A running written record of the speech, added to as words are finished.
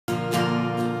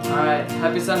Alright,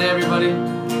 happy Sunday everybody.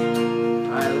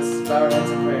 Alright, let's bow our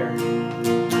heads in prayer.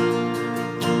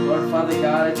 Lord Father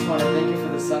God, I just want to thank you for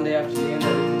this Sunday afternoon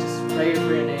that we can just pray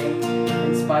for your name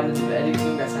in spite of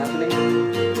anything that's happening.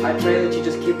 I pray that you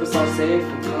just keep us all safe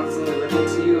and constantly looking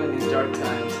to you in these dark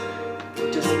times.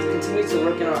 Just continue to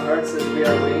work in our hearts as we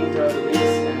are waiting throughout the weeks,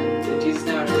 and in Jesus'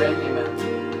 name I pray, amen.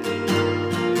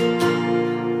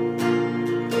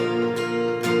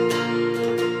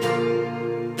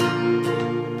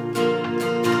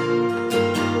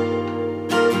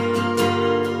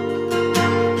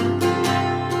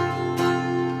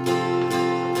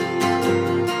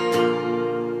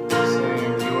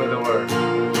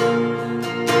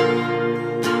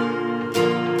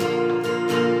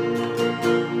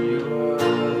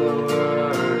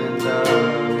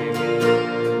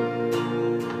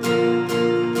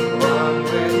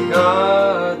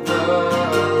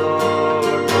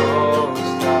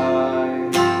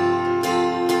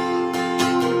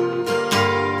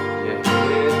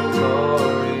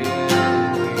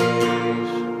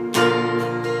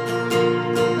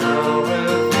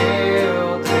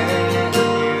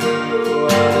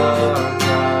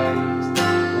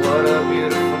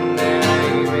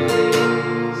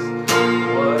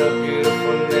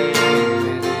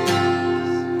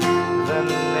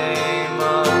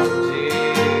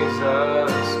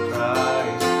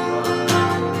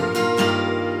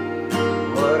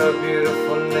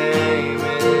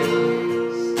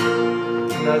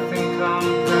 Nothing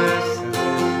compares to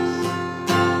this.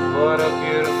 What a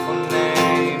beautiful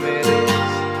name it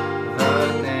is, the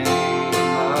name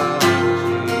of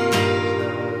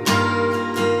Jesus.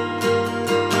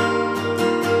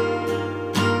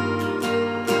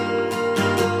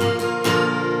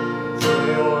 So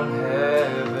we want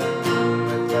heaven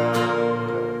without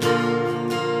us.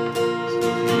 So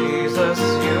Jesus,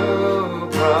 you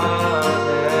brought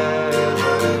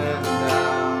heaven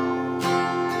down.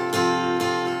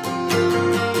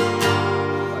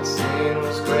 My sin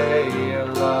was great, your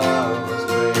love was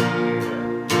greater.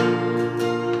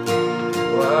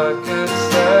 What could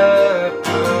separate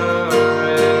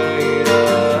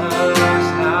us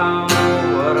now?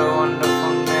 What a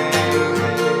wonderful name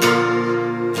it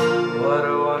is. What a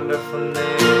wonderful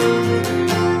name it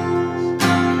is.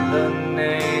 The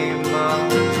name of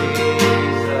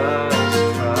Jesus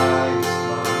Christ,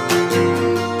 mine.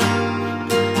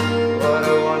 What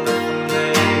a wonderful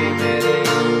name it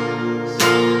is.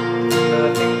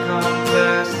 Nothing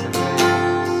compares to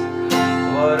this.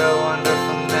 What a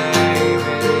wonderful name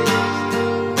it is.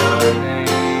 The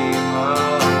name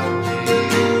of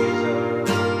Jesus.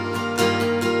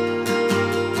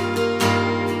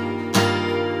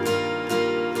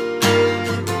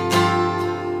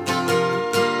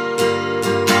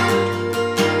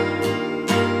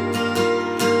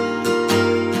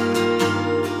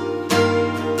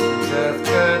 Death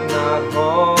could not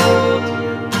hold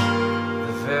you.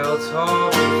 The veil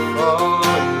tore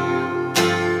before you.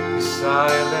 You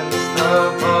silenced the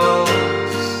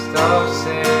boast of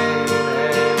sin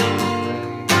and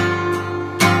flame.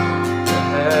 The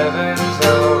heavens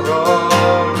are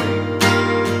roaring,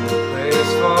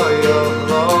 praise for your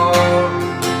glory.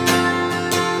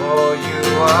 For you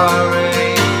are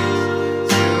raised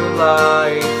to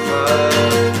life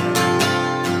again.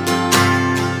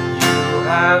 You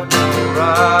have no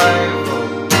rival,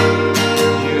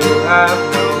 you have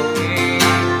no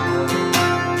equal,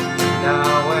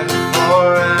 now and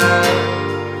forever,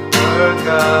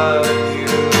 God,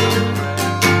 you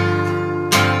reign.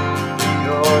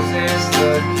 Yours is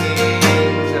the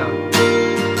kingdom,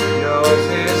 yours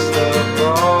is the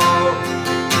glory,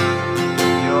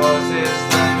 yours is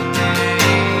the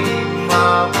name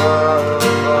above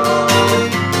all.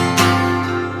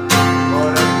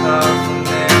 What a powerful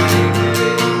name it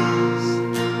is.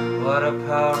 What a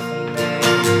powerful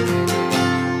name it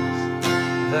is.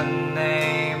 The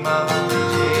name of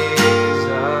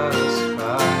Jesus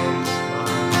Christ,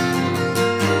 mine.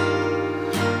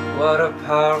 What a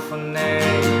powerful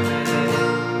name it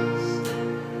is.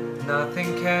 Nothing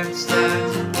can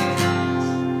stand against.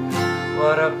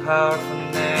 What a powerful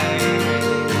name it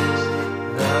is.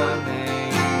 The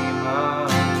name of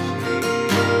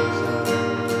Jesus.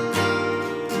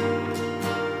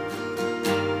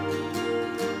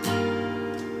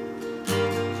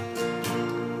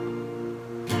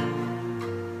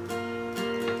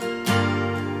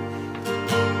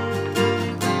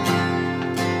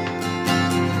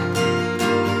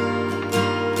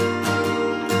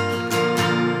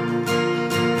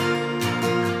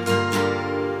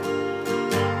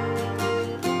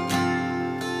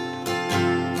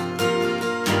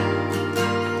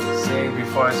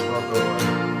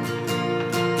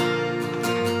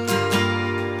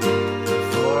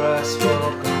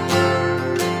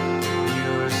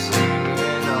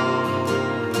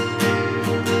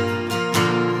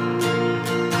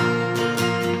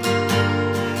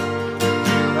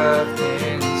 have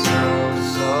been so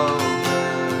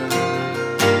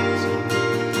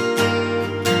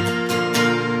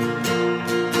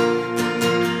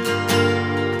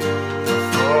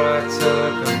before I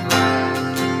took a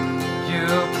breath, you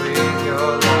breathed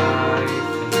your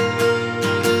life in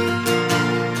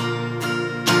me.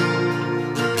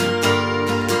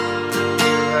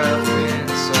 You have been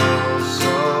so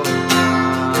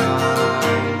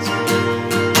kind to me.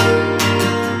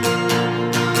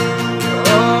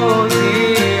 Oh,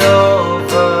 the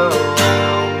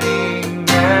overwhelming,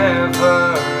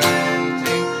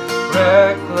 never-ending,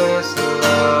 reckless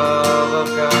love of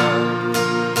God.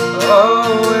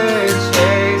 Oh, it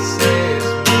chases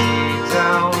me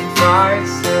down,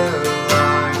 fights till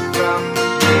I'm from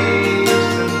age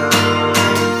to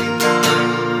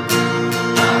 99.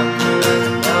 I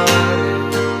couldn't love it,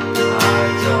 I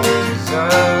don't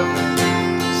deserve it,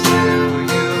 still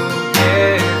you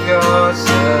give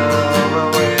yourself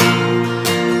away.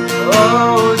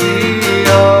 Oh,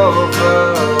 the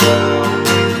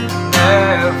overwhelming,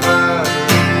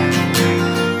 never-ending,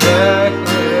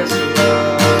 reckless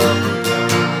love of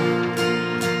God.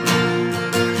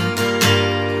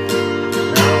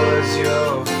 Now as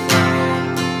your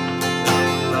friend,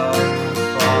 like a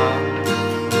father,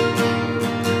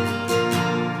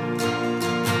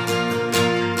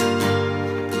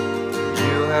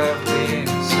 you have been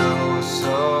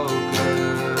so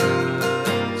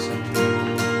good to me.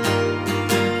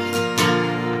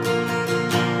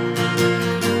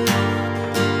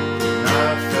 I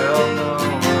felt no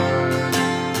worth,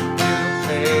 you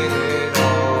paid it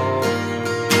all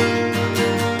for me.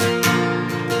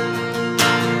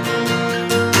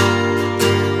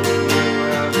 You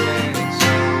have been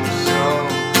so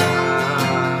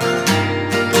kind.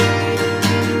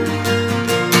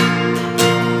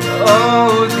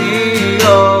 Oh, the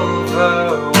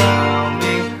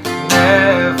overwhelming,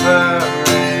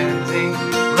 never-ending,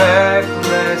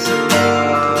 reckless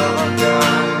love of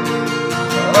God.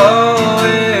 Oh,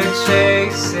 it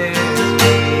chases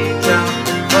me down,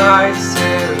 fights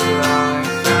till I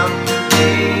found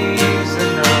peace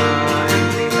at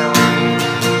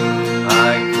 99.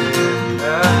 I couldn't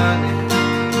earn it,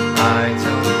 I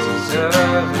don't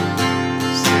deserve it,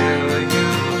 still you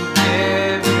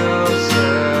give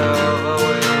yourself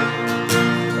away.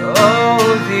 Oh,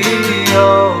 the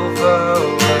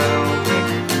overwhelming,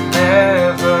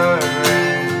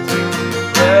 never-ending,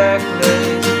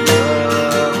 reckless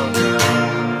love of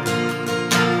God.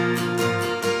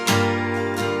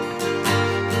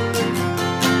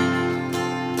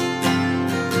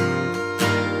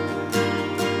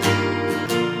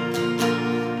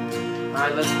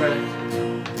 Alright, let's pray.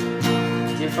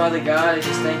 Dear Father God, I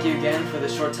just thank you again for the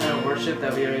short time of worship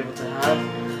that we are able to have.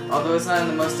 Although it's not in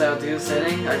the most ideal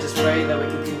setting, I just pray that we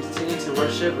can continue to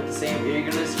worship with the same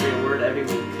eagerness for your word every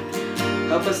week.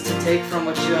 Help us to take from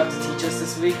what you have to teach us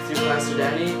this week through Pastor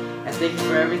Danny, and thank you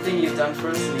for everything you've done for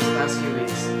us in these past few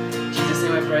weeks. In Jesus'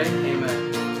 name I pray,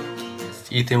 amen.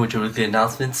 Ethan with your weekly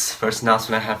announcements. First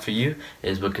announcement I have for you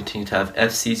is we'll continue to have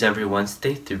FCs every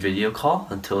Wednesday through video call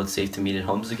until it's safe to meet in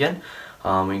homes again.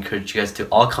 We encourage you guys to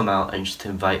all come out and just to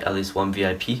invite at least one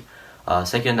VIP.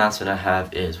 Second announcement I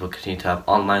have is we'll continue to have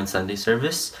online Sunday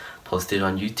service posted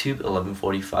on YouTube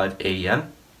 11:45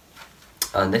 a.m.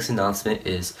 Next announcement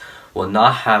is we'll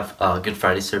not have Good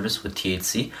Friday service with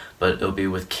THC, but it'll be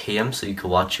with KM, so you can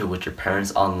watch it with your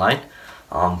parents online.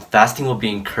 Fasting will be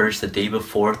encouraged the day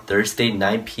before, Thursday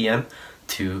 9 p.m.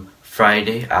 to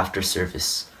Friday after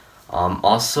service.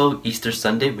 Also, Easter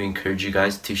Sunday, we encourage you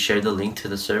guys to share the link to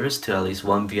the service to at least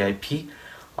one VIP.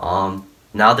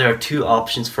 Now there are two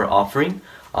options for offering.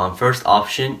 First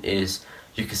option is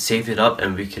you can save it up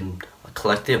and we can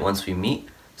collect it once we meet.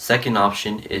 Second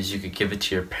option is you could give it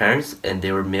to your parents and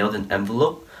they were mailed an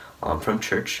envelope from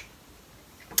church.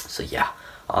 So yeah.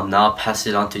 Now I'll pass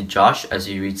it on to Josh as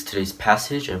he reads today's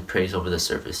passage and prays over the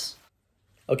service.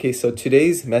 Okay, so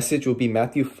today's message will be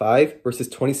Matthew 5, verses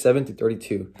 27 to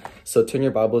 32. So turn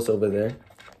your Bibles over there.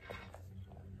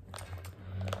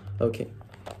 Okay.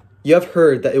 You have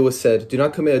heard that it was said, do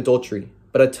not commit adultery.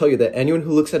 But I tell you that anyone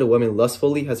who looks at a woman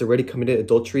lustfully has already committed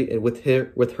adultery and with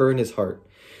her in his heart.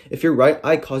 If your right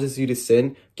eye causes you to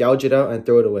sin, gouge it out and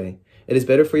throw it away. It is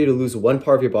better for you to lose one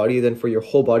part of your body than for your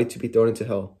whole body to be thrown into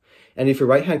hell. And if your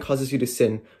right hand causes you to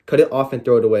sin, cut it off and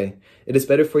throw it away. It is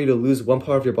better for you to lose one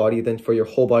part of your body than for your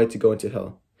whole body to go into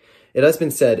hell. It has been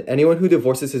said, anyone who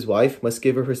divorces his wife must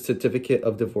give her certificate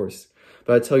of divorce.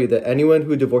 But I tell you that anyone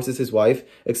who divorces his wife,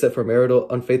 except for marital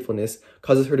unfaithfulness,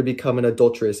 causes her to become an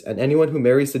adulteress, and anyone who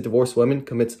marries a divorced woman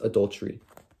commits adultery.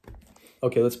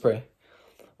 Okay, let's pray.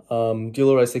 Dear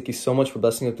Lord, I thank you so much for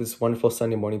blessing us this wonderful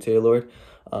Sunday morning today, Lord.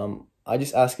 I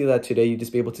just ask you that today you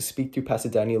just be able to speak through Pastor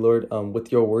Danny, Lord,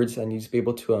 with your words, and you just be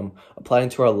able to apply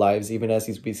into our lives even as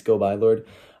these weeks go by, Lord.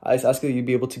 I just ask you that you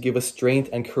be able to give us strength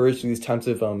and courage through these times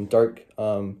of dark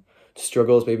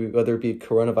struggles, maybe whether it be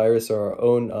coronavirus or our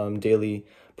own daily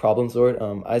problems, Lord.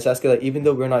 I just ask you that even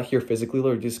though we're not here physically,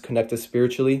 Lord, just connect us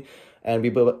spiritually and be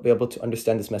able to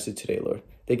understand this message today, Lord.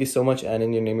 Thank you so much, and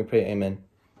in your name we pray, amen.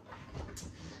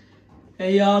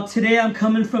 Hey y'all, today I'm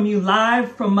coming from you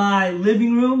live from my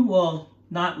living room. Well,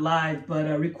 not live, but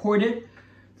recorded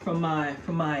from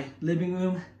my living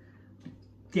room,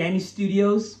 Danny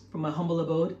Studios, from my humble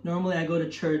abode. Normally I go to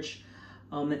church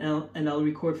and I'll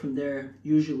record from there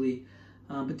usually,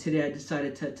 but today I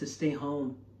decided to stay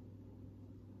home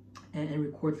and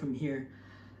record from here.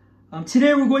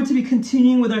 Today we're going to be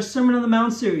continuing with our Sermon on the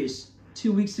Mount series.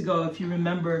 2 weeks ago, if you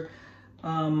remember,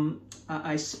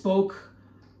 I spoke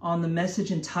on the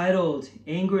message entitled,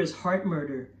 Anger is Heart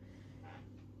Murder.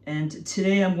 And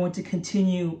today I'm going to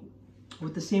continue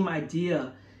with the same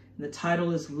idea. And the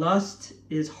title is Lust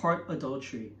is Heart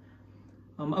Adultery.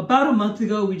 About a month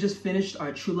ago, we just finished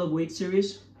our True Love Wait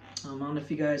series. I don't know if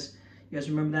you guys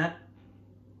remember that.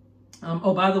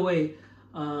 Oh, by the way,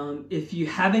 if you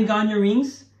haven't gotten your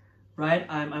rings, right,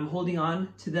 I'm holding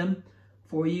on to them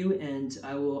for you, and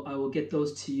I will get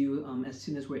those to you as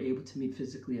soon as we're able to meet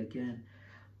physically again.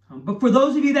 But for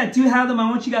those of you that do have them,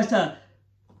 I want you guys to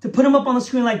put them up on the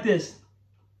screen like this.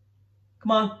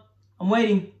 Come on, I'm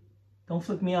waiting. Don't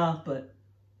flick me off, but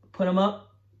put them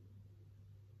up.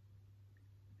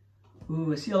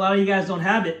 Ooh, I see a lot of you guys don't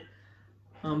have it.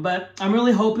 But I'm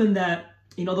really hoping that,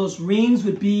 you know, those rings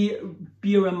would be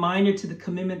a reminder to the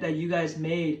commitment that you guys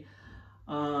made,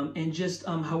 and just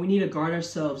how we need to guard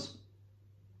ourselves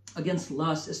against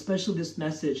lust, especially this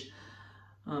message.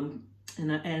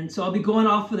 And so I'll be going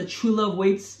off with a True Love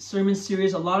Waits sermon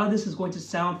series. A lot of this is going to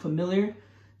sound familiar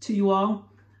to you all,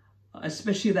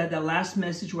 especially that last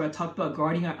message where I talked about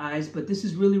guarding our eyes. But this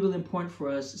is really, really important for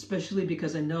us, especially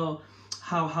because I know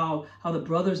how the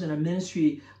brothers in our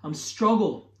ministry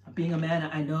struggle. Being a man,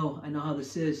 I know how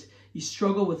this is. You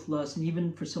struggle with lust, and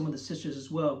even for some of the sisters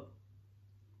as well.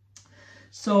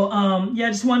 So yeah,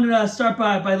 I just wanted to start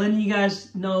by letting you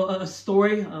guys know a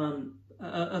story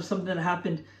of something that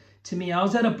happened to me. I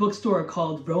was at a bookstore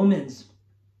called Romans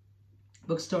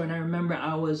bookstore, and I remember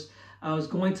I was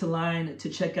going to line to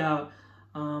check out.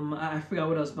 I forgot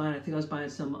what I was buying. I think I was buying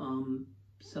some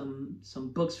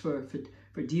books for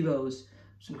devos,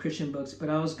 some Christian books. But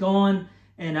I was going,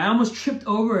 and I almost tripped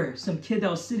over some kid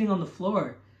that was sitting on the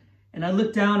floor. And I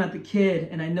looked down at the kid,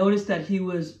 and I noticed that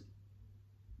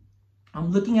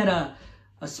I'm looking at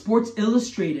a Sports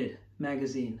Illustrated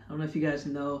magazine. I don't know if you guys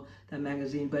know that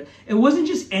magazine, but it wasn't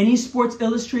just any Sports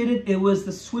Illustrated. It was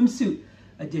the swimsuit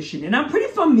edition. And I'm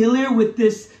pretty familiar with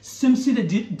this swimsuit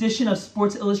edition of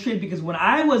Sports Illustrated because when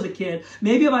I was a kid,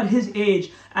 maybe about his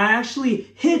age, I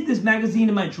actually hid this magazine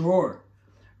in my drawer,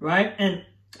 right? And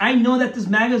I know that this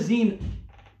magazine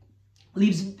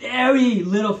leaves very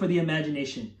little for the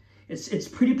imagination. It's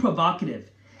pretty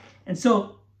provocative. And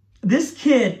so this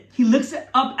kid, he looks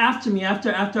up after me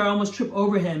after I almost trip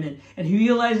over him, and he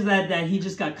realizes that he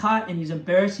just got caught and he's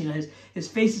embarrassed. You know, his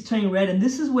face is turning red, and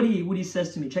this is what he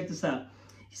says to me. Check this out.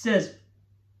 He says,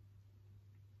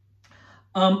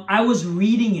 I was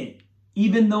reading it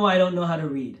even though I don't know how to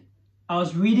read. I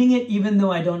was reading it even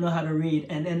though I don't know how to read.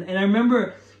 And I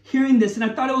remember hearing this, and I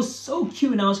thought it was so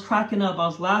cute, and I was cracking up. I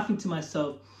was laughing to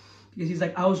myself because he's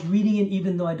like, I was reading it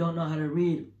even though I don't know how to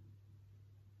read.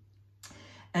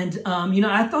 And, you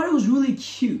know, I thought it was really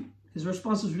cute. His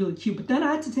response was really cute. But then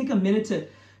I had to take a minute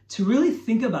to really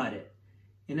think about it.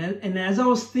 And as I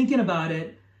was thinking about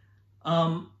it,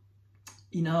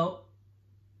 you know,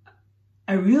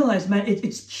 I realized, man,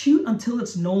 it's cute until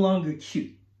it's no longer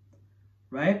cute,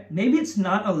 right? Maybe it's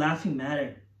not a laughing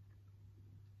matter.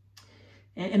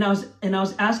 And I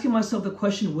was asking myself the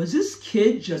question, was this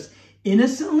kid just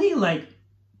innocently, like,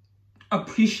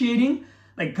 appreciating,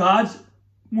 like, God's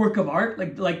work of art,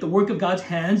 like the work of God's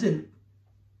hands,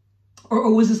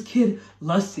 or was this kid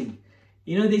lusting?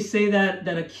 You know, they say that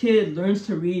a kid learns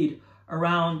to read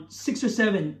around 6 or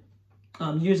 7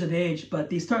 years of age, but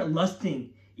they start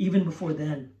lusting even before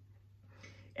then.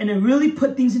 And it really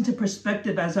put things into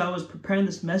perspective as I was preparing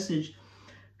this message,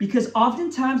 because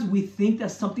oftentimes we think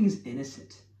that something is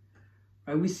innocent,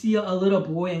 right? We see a little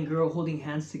boy and girl holding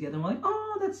hands together, and we're like,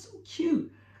 oh, that's so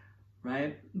cute,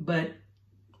 right? But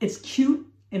it's cute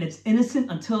and it's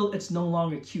innocent until it's no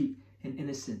longer cute and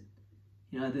innocent.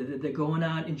 You know, they're going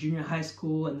out in junior high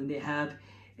school, and then they have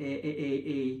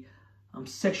a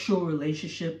sexual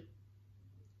relationship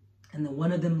and then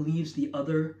one of them leaves the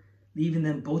other, leaving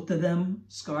them, both of them,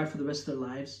 scarred for the rest of their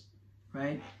lives,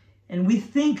 right? And we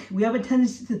have a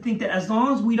tendency to think that as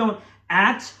long as we don't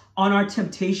act on our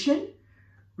temptation,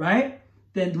 right,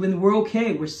 then when we're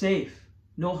okay, we're safe.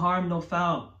 No harm, no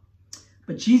foul.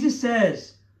 But Jesus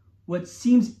says what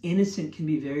seems innocent can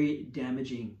be very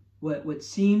damaging. What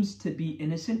seems to be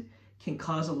innocent can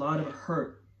cause a lot of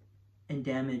hurt and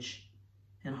damage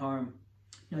and harm.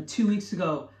 2 weeks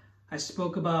ago, I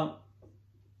spoke about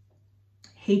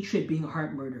hatred being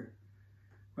heart murder,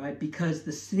 right? Because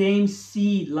the same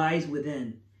seed lies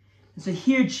within. And so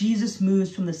here Jesus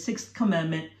moves from the 6th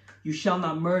commandment, you shall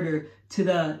not murder, to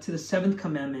the 7th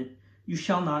commandment, you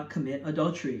shall not commit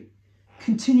adultery.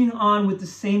 Continuing on with the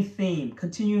same theme,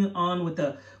 continuing on with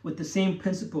the same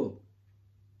principle.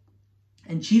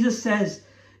 And Jesus says,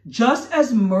 just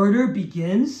as murder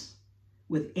begins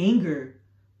with anger,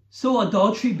 so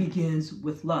adultery begins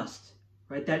with lust,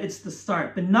 right? That it's the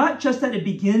start, but not just that it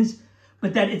begins,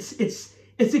 but that it's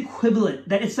equivalent,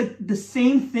 that it's like the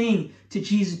same thing to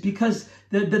Jesus, because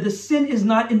the sin is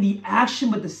not in the action,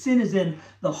 but the sin is in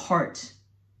the heart.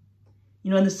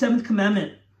 In the 7th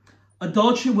commandment,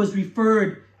 adultery was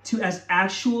referred to as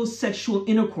actual sexual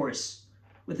intercourse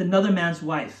with another man's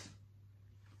wife.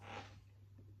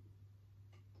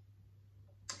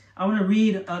 I want to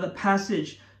read the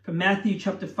passage from Matthew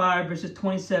chapter 5, verses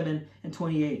 27 and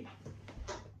 28.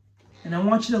 And I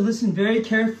want you to listen very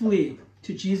carefully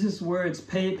to Jesus' words.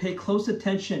 Pay close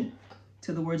attention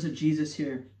to the words of Jesus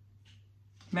here.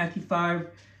 Matthew 5,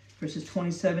 verses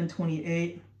 27,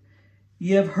 28.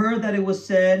 Ye have heard that it was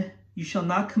said, you shall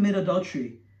not commit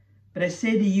adultery. But I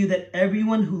say to you that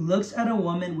everyone who looks at a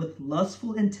woman with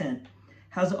lustful intent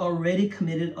has already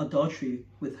committed adultery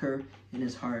with her in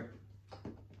his heart.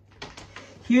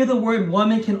 Here the word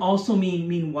woman can also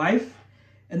mean wife.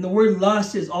 And the word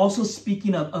lust is also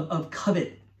speaking of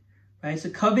covet. Right? So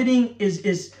coveting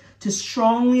is to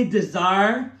strongly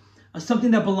desire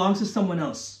something that belongs to someone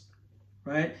else.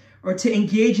 Right? Or to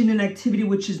engage in an activity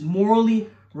which is morally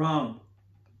wrong.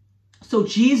 So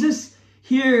Jesus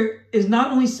here is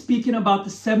not only speaking about the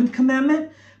 7th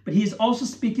commandment, but he is also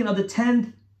speaking of the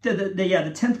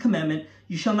 10th commandment,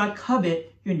 you shall not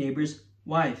covet your neighbor's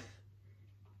wife.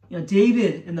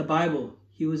 David in the Bible,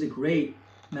 he was a great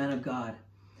man of God.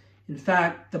 In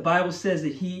fact, the Bible says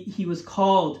that he was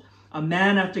called a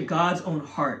man after God's own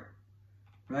heart,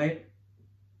 right?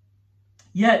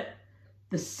 Yet,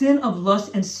 the sin of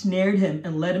lust ensnared him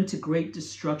and led him to great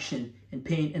destruction and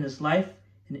pain in his life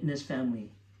and in his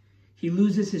family. He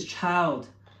loses his child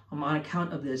on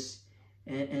account of this,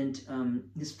 and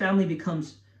his family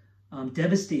becomes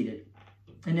devastated.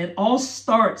 And it all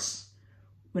starts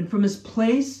when from his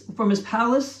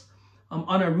palace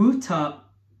on a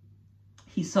rooftop,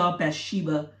 he saw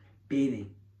Bathsheba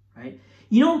bathing, right?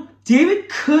 David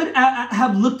could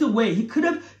have looked away. He could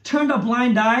have turned a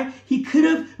blind eye. He could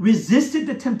have resisted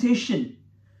the temptation.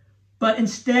 But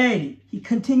instead, he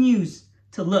continues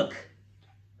to look,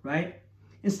 right?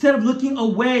 Instead of looking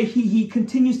away, he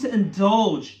continues to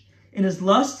indulge in his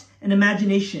lust and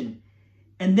imagination.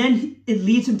 And then it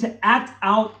leads him to act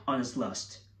out on his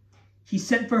lust. He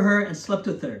sent for her and slept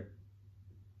with her.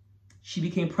 She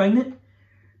became pregnant,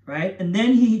 right? And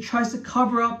then he tries to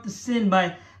cover up the sin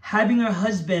by having her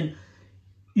husband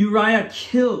Uriah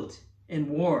killed in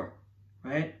war,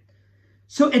 right?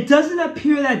 So it doesn't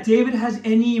appear that David has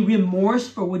any remorse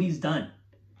for what he's done,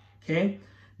 okay?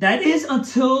 That is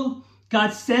until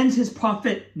God sends his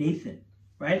prophet Nathan,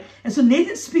 right? And so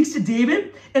Nathan speaks to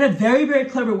David in a very, very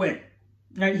clever way,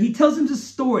 right? He tells him this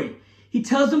story. He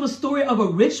tells him a story of a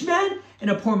rich man and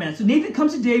a poor man. So Nathan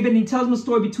comes to David and he tells him a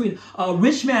story between a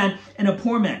rich man and a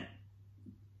poor man,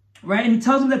 right? And he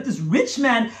tells him that this rich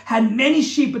man had many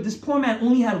sheep, but this poor man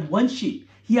only had one sheep.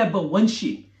 He had but one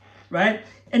sheep, right?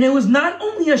 And it was not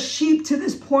only a sheep to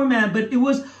this poor man, but it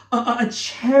was a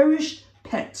cherished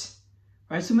pet,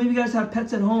 right? So maybe you guys have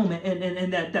pets at home,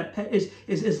 and that pet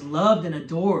is loved and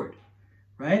adored,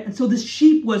 right? And so this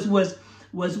sheep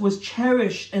was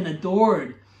cherished and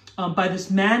adored by this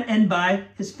man and by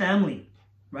his family,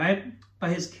 right? By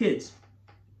his kids.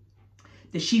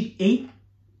 The sheep ate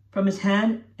from his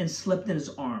hand and slept in his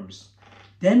arms.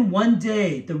 Then one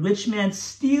day, the rich man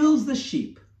steals the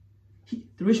sheep.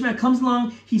 The rich man comes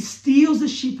along, he steals the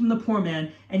sheep from the poor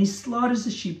man, and he slaughters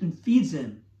the sheep and feeds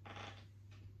him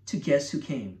to guess who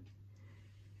came.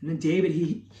 And then David,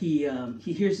 he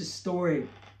hears this story,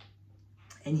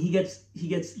 and he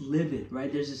gets livid,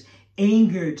 right? There's this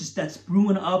anger just that's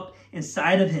brewing up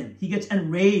inside of him. He gets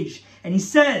enraged, and he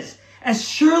says, as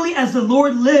surely as the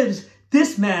Lord lives,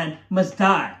 this man must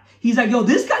die. He's like, yo,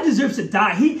 this guy deserves to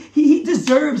die. He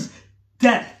deserves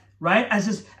death, right? As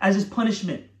his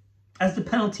punishment, as the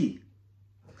penalty.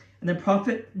 And then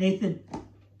Prophet Nathan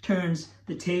turns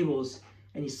the tables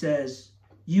and he says,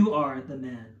 "You are the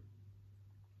man."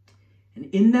 And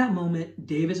in that moment,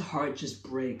 David's heart just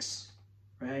breaks,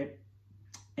 right?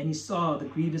 And he saw the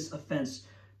grievous offense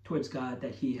towards God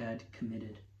that he had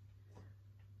committed.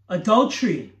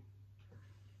 Adultery.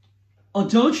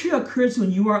 Adultery occurs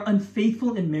when you are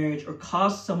unfaithful in marriage or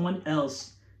cause someone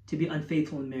else to be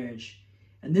unfaithful in marriage.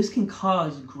 And this can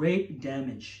cause great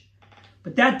damage.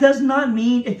 But that does not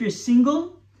mean if you're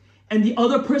single and the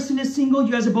other person is single,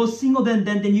 you guys are both single, then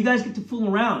you guys get to fool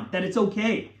around, that it's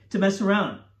okay to mess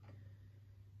around.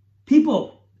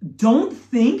 People, don't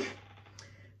think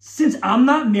since I'm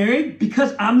not married,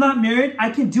 because I'm not married,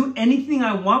 I can do anything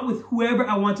I want with whoever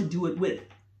I want to do it with,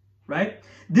 right?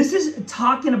 This is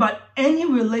talking about any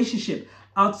relationship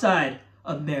outside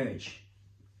of marriage.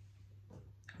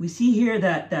 We see here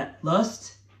that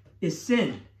lust is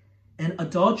sin and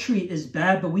adultery is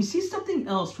bad, but we see something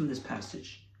else from this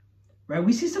passage, right?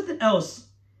 We see something else,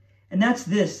 and that's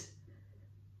this,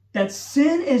 that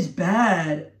sin is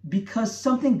bad because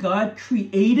something God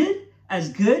created as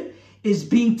good is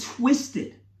being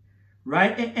twisted,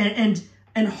 right?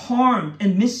 And harmed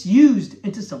and misused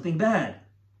into something bad.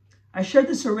 I shared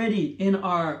this already in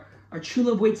our True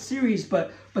Love Waits series,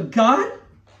 but God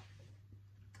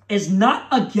is not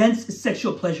against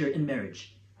sexual pleasure in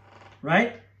marriage,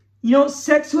 right? You know,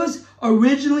 sex was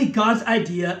originally God's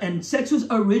idea, and sex was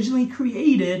originally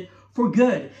created for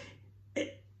good.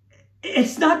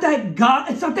 It's not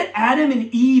that Adam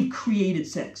and Eve created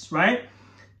sex, right?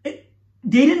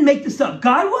 They didn't make this up.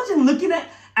 God wasn't looking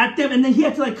at them and then he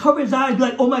had to like cover his eyes, be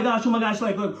like, oh my gosh,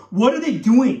 like what are they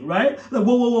doing, right? Like,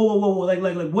 whoa, like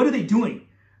what are they doing,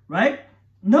 right?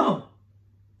 No.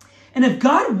 And if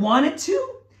God wanted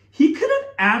to, he could have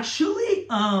actually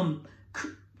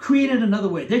created another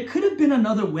way. There could have been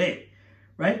another way,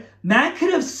 right? Man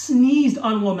could have sneezed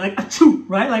on woman, like achoo,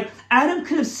 right? Like Adam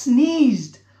could have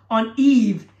sneezed on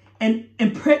Eve and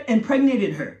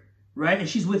impregnated her, right? And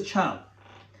she's with child.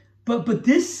 But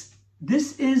this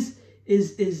is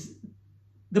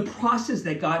the process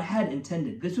that God had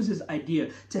intended. This was his idea,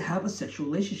 to have a sexual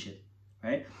relationship,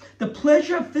 right? The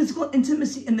pleasure of physical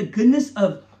intimacy and the goodness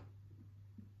of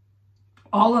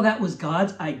all of that was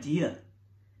God's idea.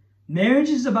 Marriage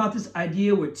is about this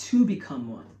idea where two become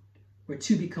one. Where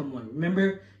two become one.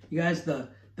 Remember, you guys, the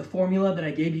formula that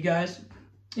I gave you guys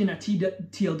in our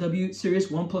TLW series,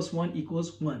 1 + 1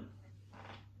 = 1.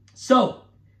 So,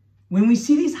 when we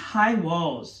see these high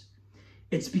walls,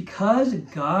 it's because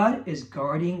God is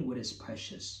guarding what is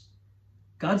precious.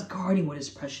 God's guarding what is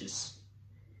precious.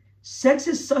 Sex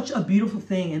is such a beautiful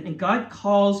thing, and God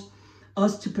calls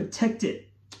us to protect it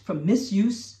from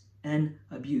misuse and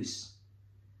abuse.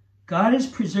 God is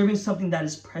preserving something that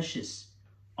is precious,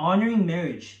 honoring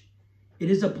marriage. It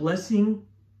is a blessing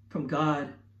from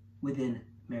God within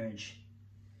marriage.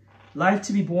 Life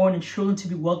to be born and children to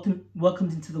be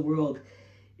welcomed into the world.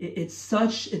 It's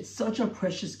such a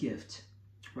precious gift,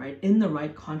 right? In the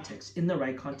right context,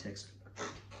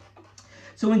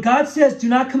 So when God says, do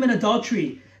not commit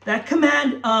adultery, that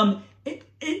command,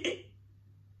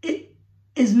 it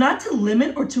is not to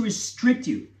limit or to restrict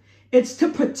you. It's to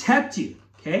protect you,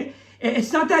 okay?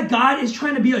 It's not that God is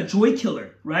trying to be a joy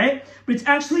killer, right? But it's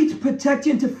actually to protect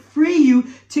you and to free you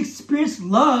to experience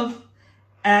love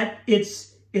at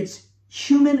its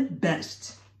human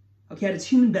best, okay? At its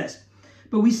human best.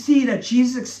 But we see that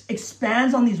Jesus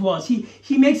expands on these walls.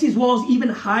 He makes these walls even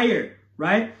higher,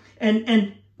 right?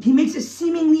 And he makes it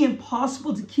seemingly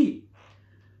impossible to keep.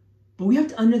 But we have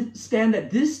to understand that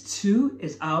this too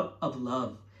is out of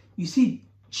love. You see,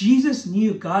 Jesus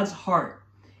knew God's heart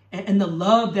and the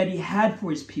love that he had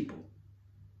for his people,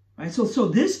 right? So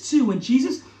this too, when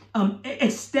Jesus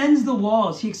extends the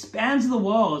walls, he expands the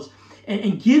walls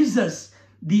and gives us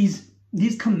these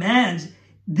commands,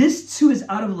 this too is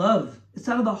out of love. It's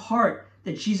out of the heart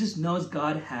that Jesus knows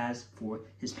God has for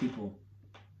his people.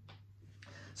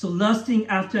 So lusting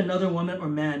after another woman or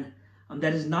man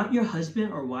that is not your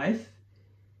husband or wife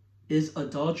is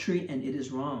adultery, and it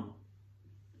is wrong.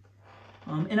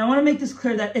 And I want to make this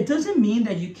clear that it doesn't mean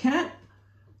that you can't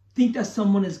think that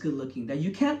someone is good looking, that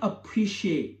you can't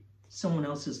appreciate someone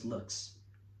else's looks,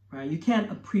 right? You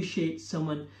can't appreciate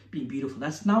someone being beautiful.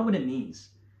 That's not what it means.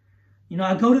 You know,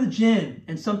 I go to the gym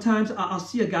and sometimes I'll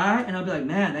see a guy and I'll be like,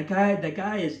 man, that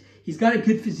guy he's got a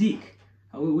good physique.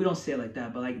 We don't say it like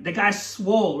that, but like the guy's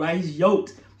swole, right? He's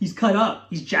yoked, he's cut up,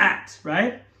 he's jacked,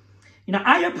 right? You know,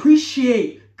 I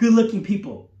appreciate good looking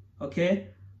people, okay?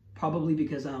 Probably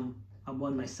because I'm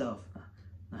one myself.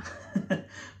 I'm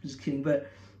just kidding, but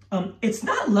It's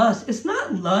not lust. It's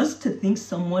not lust to think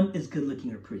someone is good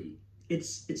looking or pretty.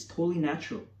 It's totally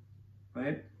natural,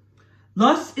 right?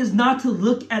 Lust is not to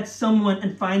look at someone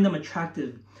and find them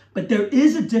attractive. But there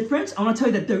is a difference. I want to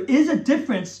tell you that there is a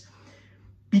difference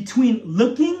between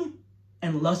looking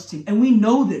and lusting. And we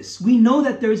know this. We know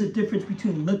that there is a difference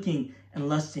between looking and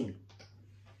lusting.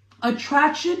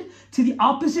 Attraction to the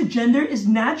opposite gender is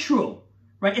natural,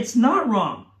 right? It's not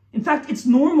wrong. In fact, it's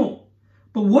normal.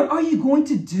 But what are you going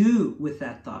to do with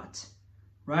that thought,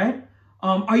 right?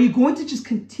 Are you going to just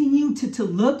continue to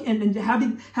look and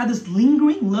have this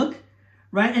lingering look,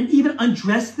 right? And even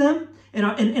undress them in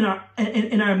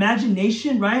our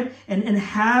imagination, right? And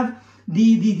have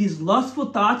these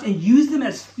lustful thoughts and use them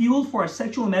as fuel for our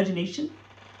sexual imagination,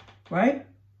 right?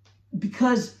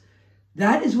 Because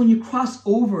that is when you cross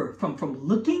over from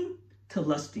looking to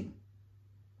lusting.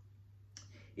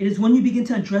 It is when you begin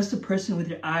to undress a person with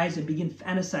your eyes and begin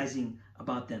fantasizing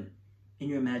about them in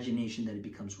your imagination that it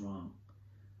becomes wrong.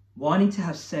 Wanting to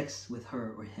have sex with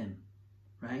her or him,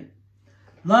 right?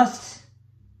 Lust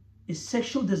is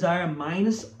sexual desire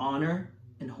minus honor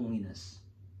and holiness.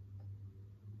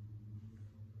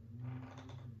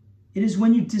 It is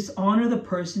when you dishonor the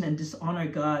person and dishonor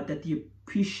God that the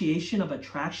appreciation of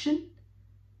attraction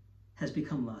has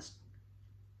become lust.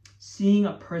 Seeing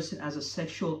a person as a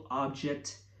sexual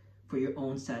object for your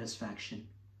own satisfaction.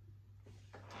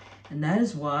 And that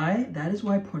is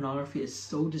why pornography is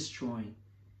so destroying.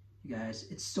 You guys,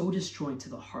 it's so destroying to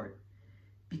the heart.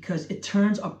 Because it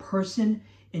turns a person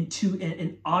into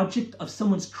an object of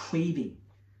someone's craving,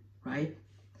 right?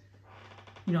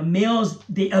 You know, males,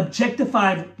 they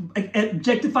objectify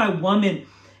women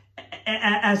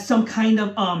as some kind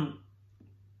of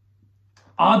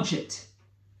object,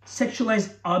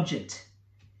 sexualized object.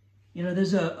 You know,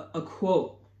 there's a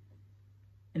quote,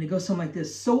 and it goes something like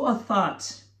this: sow a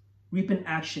thought, reap an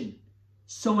action.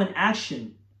 Sow an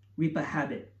action, reap a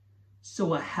habit.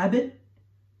 Sow a habit,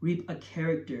 reap a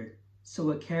character.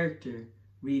 Sow a character,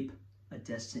 reap a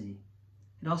destiny.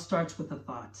 It all starts with a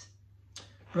thought.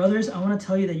 Brothers, I want to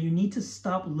tell you that you need to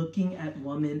stop looking at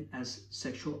women as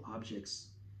sexual objects.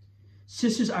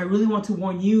 Sisters, I really want to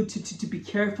warn you to be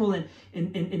careful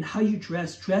in how you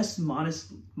dress. Dress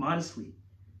modestly,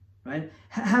 right?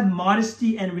 Have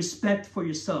modesty and respect for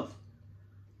yourself.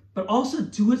 But also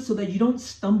do it so that you don't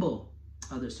stumble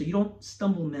others, so you don't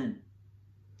stumble men.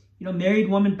 You know, married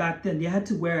women back then, they had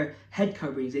to wear head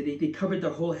coverings. They covered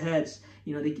their whole heads.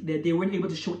 You know, they weren't able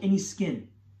to show any skin.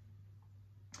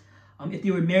 If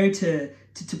they were married to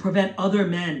prevent other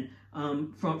men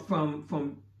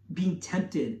from being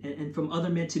tempted and from other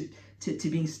men to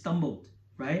being stumbled,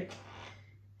 right?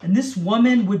 And this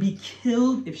woman would be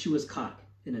killed if she was caught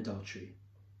in adultery,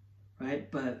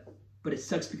 right? But it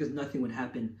sucks because nothing would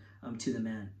happen to the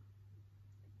man.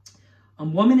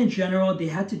 Women in general, they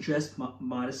had to dress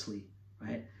modestly,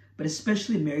 right? But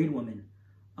especially married women.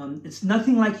 It's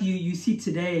nothing like you see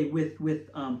today with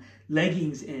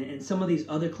leggings and some of these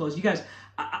other clothes. You guys,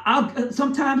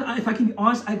 sometimes, if I can be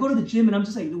honest, I go to the gym and I'm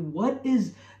just like, what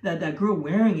is that girl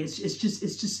wearing?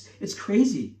 It's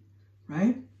crazy,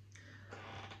 right?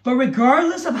 But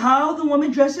regardless of how the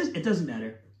woman dresses, it doesn't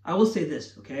matter. I will say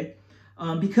this, okay?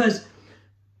 Because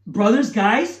brothers,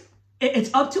 guys,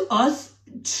 it's up to us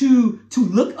to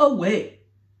look away.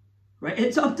 Right?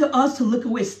 It's up to us to look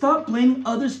away. Stop blaming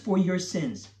others for your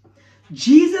sins.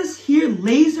 Jesus here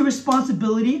lays the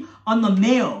responsibility on the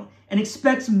male and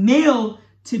expects male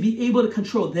to be able to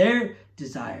control their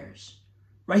desires.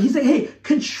 Right? He's like, hey,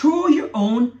 control your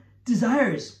own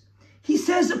desires. He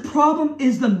says the problem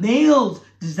is the male's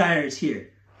desires here.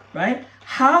 Right?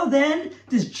 How then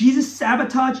does Jesus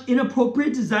sabotage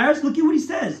inappropriate desires? Look at what he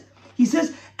says. He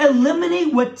says,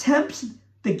 eliminate what tempts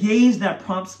the gaze that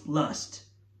prompts lust.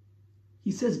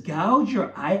 He says, gouge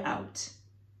your eye out.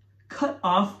 Cut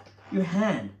off your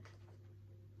hand.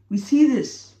 We see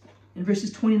this in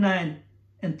verses 29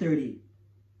 and 30.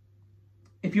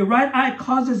 If your right eye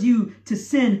causes you to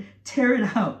sin, tear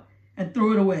it out and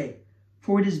throw it away.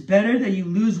 For it is better that you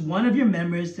lose one of your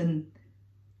members than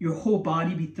your whole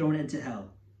body be thrown into hell.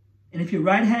 And if your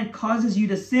right hand causes you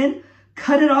to sin,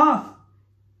 cut it off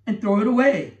and throw it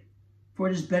away. For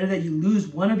it is better that you lose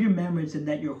one of your members than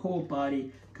that your whole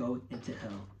body go into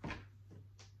hell.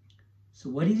 So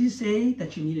what did he say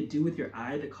that you need to do with your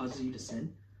eye that causes you to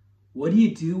sin? What do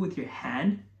you do with your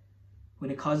hand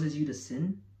when it causes you to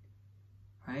sin?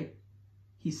 Right?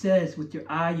 He says, with your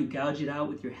eye, you gouge it out.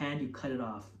 With your hand, you cut it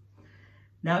off.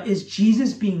 Now, is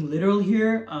Jesus being literal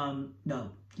here? No,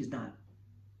 he's not.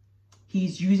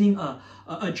 He's using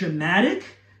a dramatic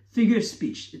figure of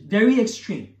speech, very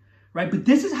extreme. right? But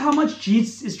this is how much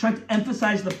Jesus is trying to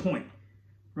emphasize the point,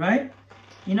 right?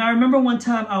 You know, I remember one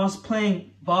time I was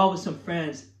playing ball with some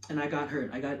friends and I got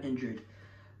hurt. I got injured.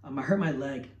 I hurt my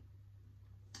leg.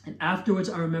 And afterwards,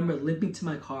 I remember limping to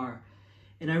my car.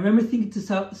 And I remember thinking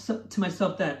to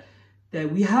myself that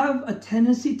we have a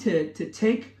tendency to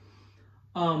take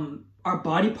our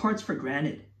body parts for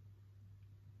granted,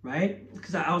 right?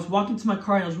 Because I was walking to my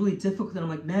car and it was really difficult. And I'm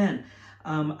like, man,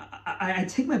 I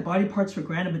take my body parts for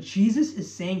granted. But Jesus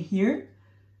is saying here,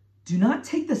 do not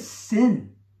take the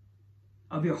sin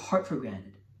of your heart for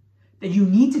granted. That you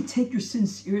need to take your sin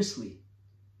seriously,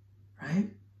 right?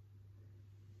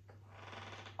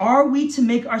 Are we to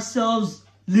make ourselves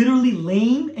literally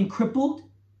lame and crippled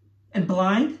and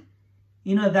blind?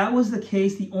 You know, if that was the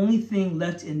case, the only thing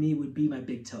left in me would be my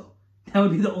big toe. That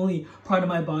would be the only part of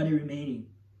my body remaining,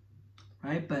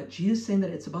 right? But Jesus is saying that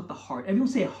it's about the heart. Everyone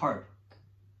say heart.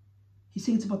 He's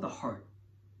saying it's about the heart,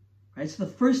 right? So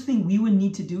the first thing we would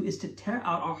need to do is to tear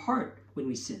out our heart when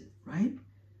we sin, right?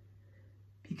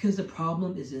 Because the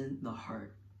problem is in the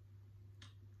heart.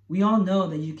 We all know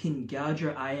that you can gouge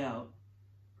your eye out,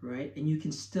 right? And you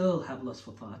can still have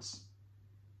lustful thoughts.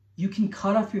 You can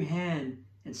cut off your hand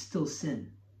and still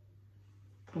sin.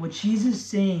 But what Jesus is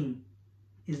saying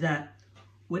is that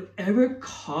whatever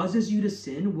causes you to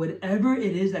sin, whatever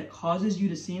it is that causes you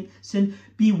to sin,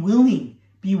 be willing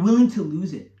to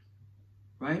lose it,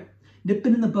 right? Nip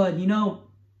it in the bud. You know,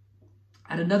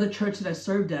 at another church that I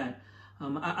served at,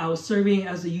 I was serving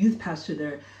as a youth pastor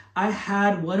there. I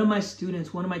had one of my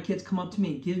students, one of my kids come up to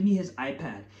me and give me his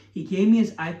iPad. He gave me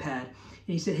his iPad and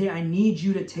he said, hey, I need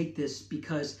you to take this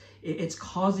because it's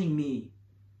causing me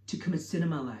to commit sin in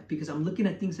my life because I'm looking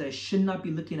at things that I should not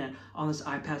be looking at on this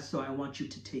iPad, so I want you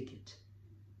to take it,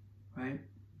 right?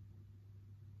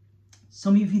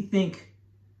 Some of you think,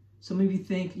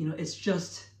 you know, it's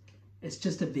just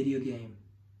a video game.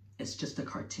 It's just a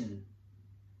cartoon.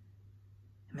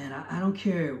 Man, I don't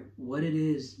care what it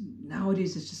is.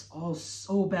 Nowadays, it's just all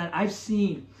so bad. I've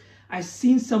seen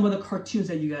some of the cartoons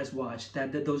that you guys watch,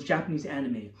 those Japanese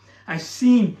anime. I've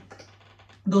seen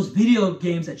those video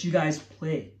games that you guys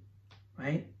play,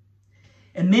 right?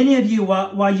 And many of you,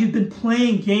 while you've been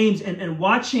playing games and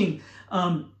watching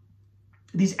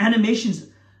these animations,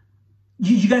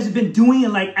 you guys have been doing it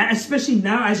like, especially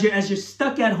now as you're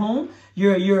stuck at home,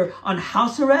 you're on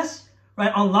house arrest,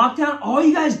 right? On lockdown, all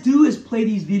you guys do is play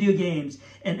these video games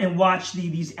and watch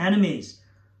these animes,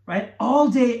 right? All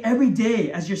day, every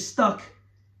day as you're stuck.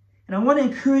 And I want to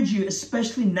encourage you,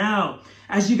 especially now,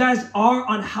 as you guys are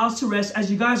on house arrest,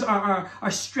 as you guys are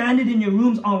stranded in your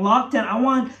rooms on lockdown, I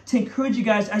want to encourage you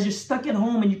guys, as you're stuck at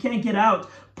home and you can't get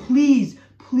out, please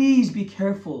be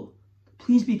careful.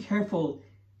 Please be careful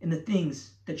in the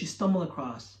things that you stumble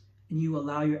across and you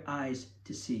allow your eyes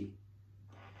to see.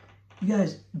 You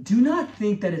guys, do not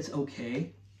think that it's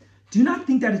okay. Do not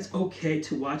think that it's okay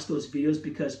to watch those videos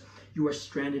because you are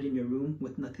stranded in your room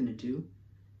with nothing to do.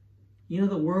 You know,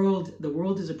 the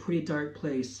world is a pretty dark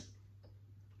place.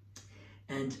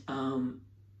 And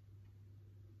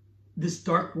this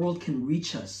dark world can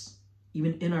reach us,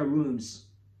 even in our rooms,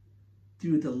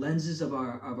 through the lenses of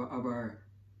our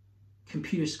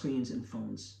computer screens and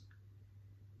phones.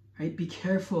 Right? Be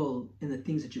careful in the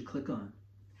things that you click on.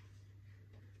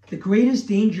 The greatest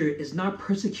danger is not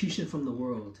persecution from the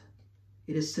world.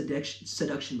 It is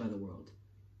seduction by the world.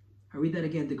 I read that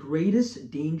again. The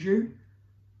greatest danger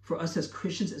for us as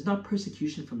Christians is not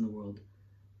persecution from the world,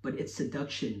 but it's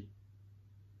seduction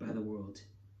by the world.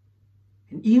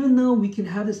 And even though we can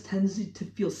have this tendency to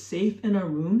feel safe in our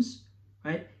rooms,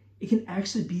 right, it can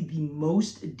actually be the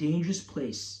most dangerous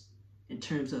place in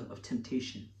terms of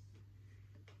temptation.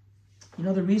 You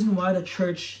know, the reason why the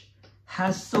church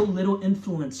has so little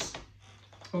influence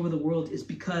over the world is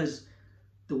because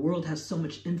the world has so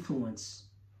much influence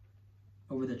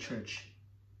over the church.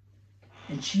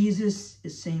 And Jesus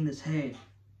is saying this, hey,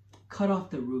 cut off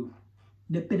the root,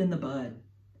 nip it in the bud.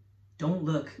 Don't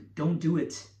look, don't do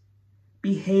it.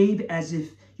 Behave as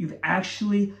if you've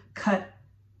actually cut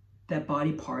that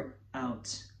body part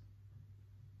out.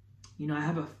 You know, I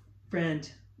have a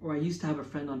friend, or I used to have a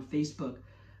friend on Facebook,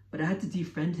 but I had to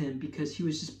defriend him because he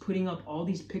was just putting up all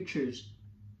these pictures,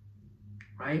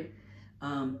 right?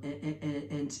 And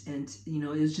you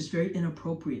know, it was just very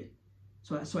inappropriate.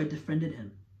 So I defriended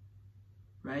him,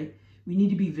 right? We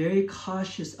need to be very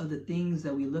cautious of the things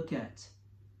that we look at.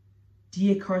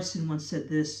 D.A. Carson once said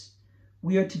this: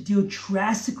 we are to deal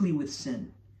drastically with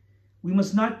sin. We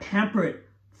must not pamper it,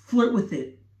 flirt with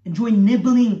it, enjoy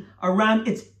nibbling around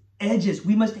its edges.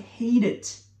 We must hate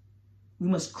it. We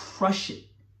must crush it.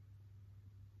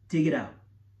 Dig it out.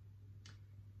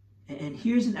 And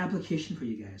here's an application for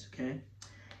you guys, okay?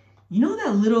 You know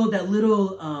that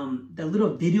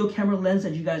little video camera lens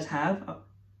that you guys have?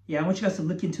 Yeah, I want you guys to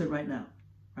look into it right now,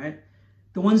 right?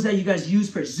 The ones that you guys use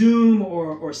for Zoom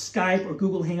or Skype or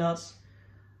Google Hangouts.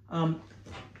 I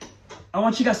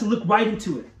want you guys to look right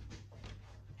into it.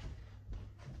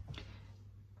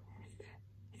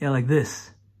 Yeah, like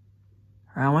this.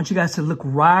 All right, I want you guys to look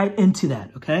right into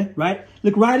that, okay? Right?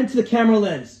 Look right into the camera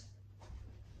lens.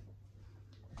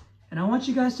 And I want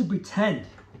you guys to pretend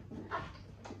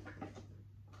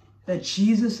that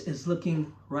Jesus is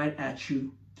looking right at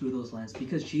you through those lenses,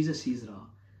 because Jesus sees it all.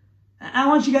 I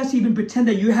want you guys to even pretend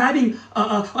that you're having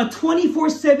a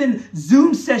 24/7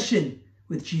 Zoom session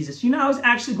with Jesus. You know, I was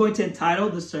actually going to entitle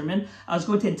this sermon, I was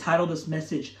going to entitle this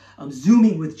message,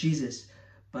 Zooming with Jesus.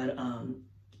 But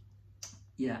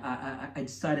yeah, I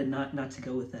decided not to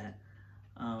go with that.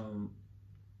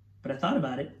 But I thought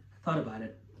about it.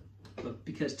 But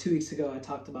because 2 weeks ago I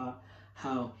talked about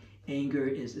how anger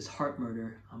is heart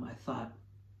murder, I thought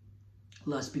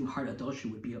lust being heart adultery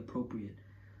would be appropriate.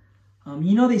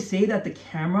 You know, they say that the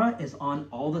camera is on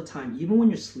all the time, even when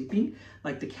you're sleeping.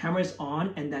 Like, the camera is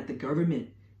on, and that the government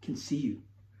can see you,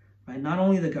 right? Not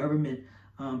only the government,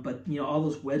 but you know, all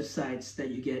those websites that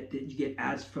you get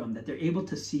ads from, that they're able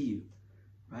to see you,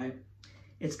 right?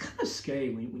 It's kind of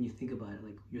scary when you think about it.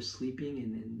 Like, you're sleeping,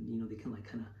 and you know, they can like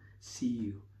kind of see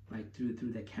you, right,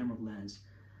 through that camera lens.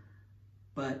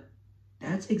 But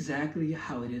that's exactly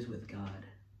how it is with God.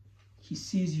 He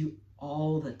sees you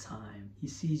all the time. He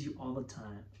sees you all the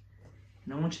time.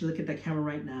 And I want you to look at that camera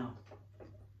right now. I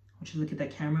want you to look at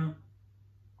that camera.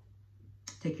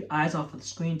 Take your eyes off of the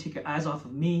screen. Take your eyes off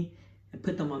of me and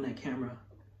put them on that camera.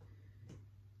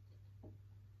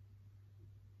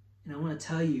 And I want to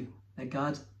tell you that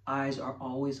God's eyes are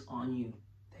always on you,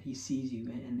 that he sees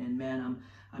you. And man,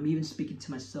 I'm even speaking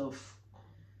to myself.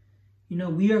 You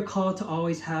know, we are called to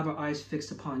always have our eyes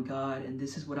fixed upon God. And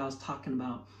this is what I was talking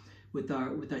about with our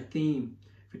theme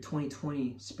for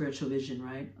 2020, spiritual vision,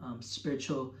 right?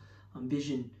 Spiritual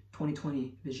vision,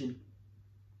 2020 vision.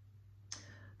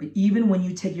 But even when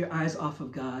you take your eyes off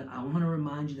of God, I want to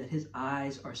remind you that his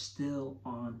eyes are still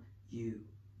on you.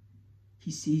 He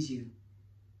sees you.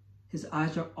 His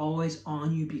eyes are always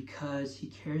on you because he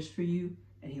cares for you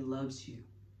and he loves you.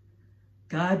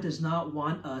 God does not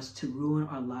want us to ruin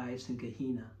our lives in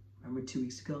Gehenna. Remember 2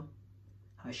 weeks ago?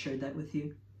 I shared that with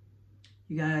you.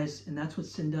 You guys, and that's what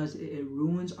sin does. It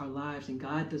ruins our lives, and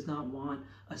God does not want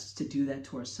us to do that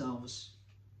to ourselves.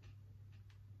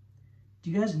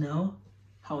 Do you guys know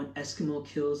how an Eskimo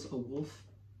kills a wolf?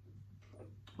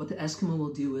 What the Eskimo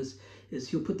will do is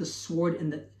he'll put the sword in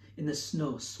the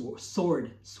snow.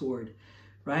 Sword,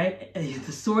 right?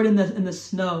 The sword in the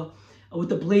snow with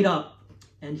the blade up,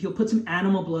 and he'll put some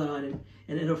animal blood on it,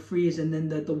 and it'll freeze. And then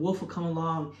the wolf will come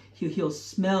along. The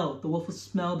wolf will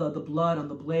smell the blood on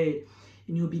the blade.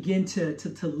 And you'll begin to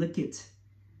lick it,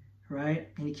 right?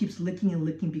 And he keeps licking and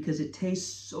licking because it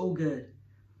tastes so good.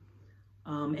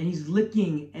 And he's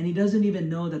licking, and he doesn't even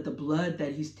know that the blood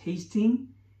that he's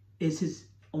tasting is his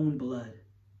own blood,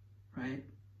 right?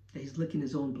 That he's licking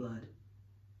his own blood.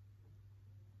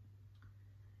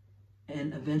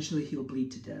 And eventually he'll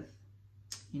bleed to death.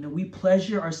 You know, we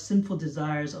pleasure our sinful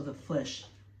desires of the flesh,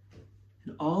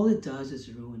 and all it does is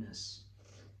ruin us,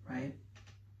 right?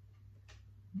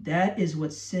 That is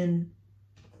what sin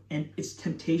and its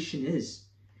temptation is.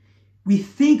 We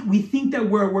think that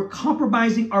we're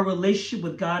compromising our relationship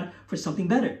with God for something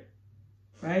better,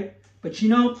 right? But you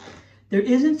know, there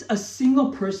isn't a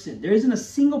single person in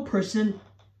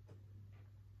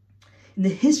the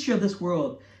history of this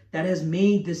world that has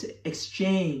made this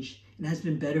exchange and has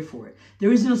been better for it.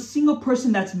 There isn't a single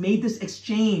person that's made this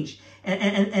exchange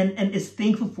and is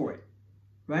thankful for it,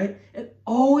 right? It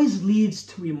always leads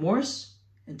to remorse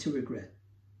and to regret.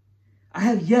 I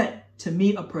have yet to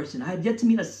meet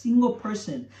a single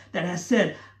person that has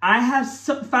said, I have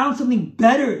found something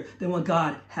better than what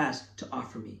God has to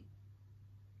offer me,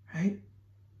 right?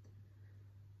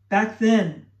 Back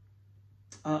then,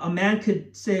 a man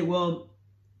could say, well,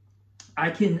 I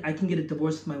can get a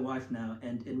divorce with my wife now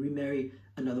and remarry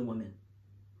another woman,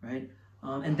 right?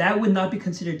 And that would not be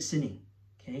considered sinning,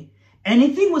 okay?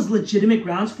 Anything was legitimate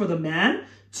grounds for the man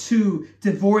to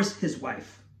divorce his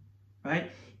wife,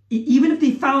 right? Even if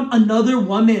they found another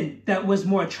woman that was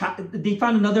more attractive,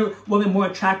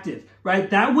 right?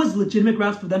 That was legitimate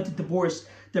grounds for them to divorce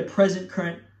their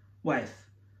current wife.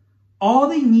 All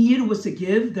they needed was to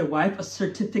give their wife a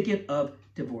certificate of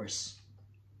divorce.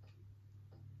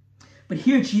 But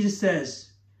here Jesus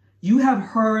says, you have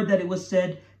heard that it was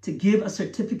said to give a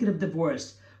certificate of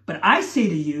divorce, but I say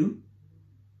to you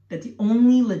that the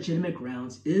only legitimate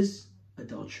grounds is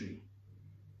adultery.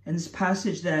 And this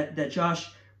passage that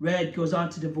Josh read goes on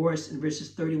to divorce in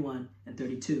verses 31 and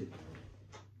 32.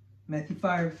 Matthew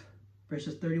 5,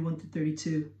 verses 31 to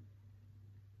 32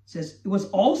 says, "It was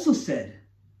also said,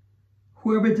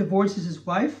 whoever divorces his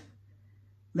wife,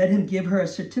 let him give her a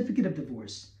certificate of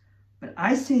divorce. But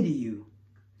I say to you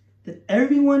that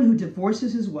everyone who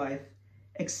divorces his wife,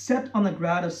 except on the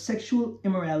ground of sexual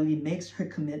immorality, makes her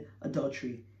commit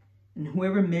adultery. And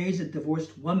whoever marries a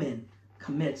divorced woman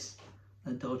commits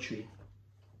adultery."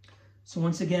 So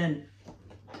once again,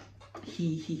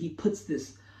 he puts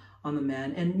this on the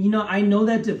man. And, I know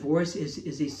that divorce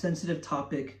is a sensitive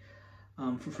topic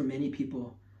for many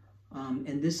people.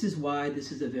 And this is why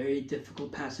this is a very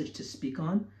difficult passage to speak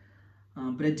on.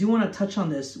 But I do want to touch on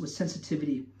this with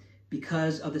sensitivity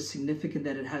because of the significance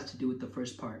that it has to do with the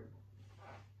first part.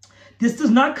 This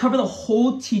does not cover the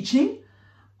whole teaching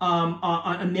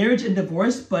on marriage and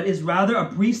divorce, but is rather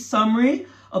a brief summary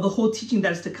of the whole teaching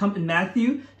that is to come in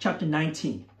Matthew chapter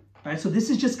 19. Right? So this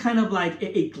is just kind of like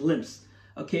a glimpse.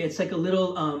 Okay, it's like a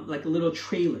little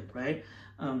trailer, right?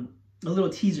 A little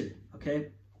teaser.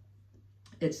 Okay,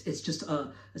 it's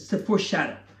to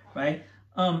foreshadow, right?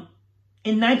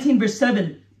 In 19 verse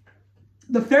 7,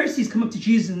 the Pharisees come up to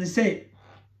Jesus and they say,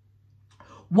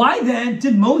 "Why then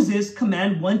did Moses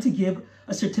command one to give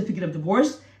a certificate of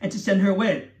divorce and to send her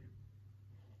away?"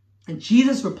 And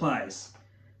Jesus replies,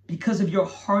 "Because of your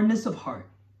hardness of heart.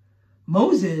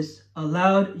 Moses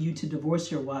allowed you to divorce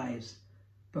your wives,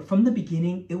 but from the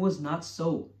beginning it was not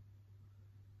so.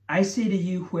 I say to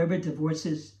you, whoever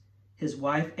divorces his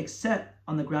wife except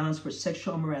on the grounds for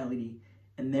sexual immorality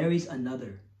and marries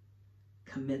another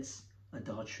commits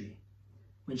adultery."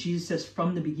 When Jesus says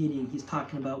from the beginning, he's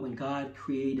talking about when God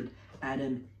created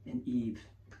Adam and Eve,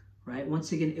 right?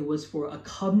 Once again, it was for a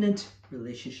covenant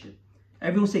relationship.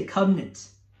 Everyone say covenant,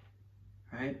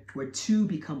 right? Where two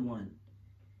become one.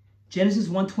 Genesis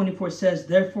 1:24 says,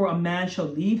 "Therefore a man shall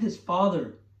leave his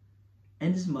father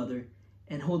and his mother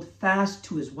and hold fast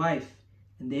to his wife,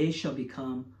 and they shall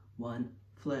become one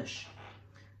flesh."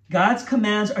 God's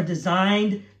commands are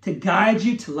designed to guide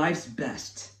you to life's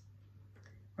best.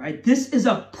 Right? This is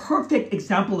a perfect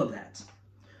example of that.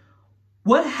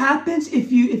 What happens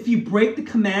if you break the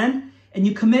command and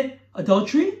you commit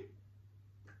adultery?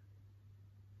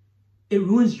 It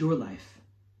ruins your life.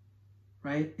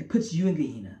 Right? It puts you in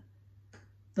Gehenna.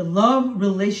 The love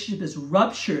relationship is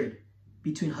ruptured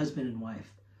between husband and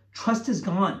wife. Trust is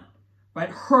gone. Right?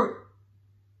 Hurt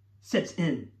sets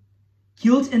in.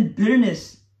 Guilt and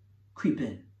bitterness creep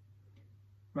in.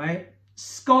 Right?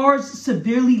 Scars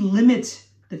severely limit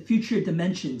the future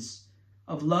dimensions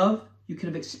of love you could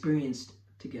have experienced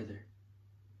together.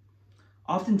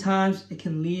 Oftentimes, it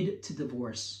can lead to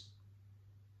divorce,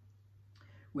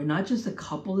 where not just the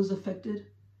couple is affected,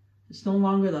 it's no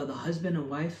longer the husband and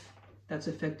wife that's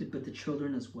affected, but the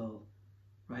children as well,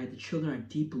 right? The children are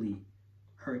deeply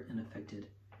hurt and affected.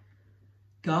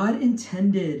 God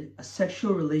intended a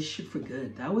sexual relationship for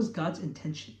good. That was God's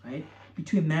intention, right?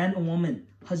 Between man and woman,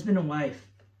 husband and wife.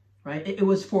 Right? It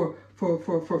was for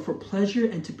pleasure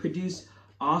and to produce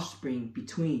offspring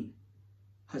between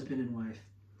husband and wife.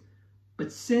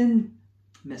 But sin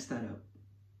messed that up.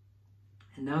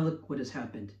 And now look what has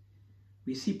happened.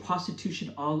 We see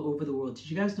prostitution all over the world. Did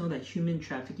you guys know that human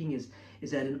trafficking is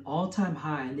at an all-time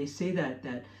high? And they say that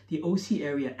the OC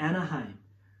area, Anaheim,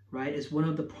 right, is one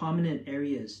of the prominent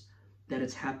areas that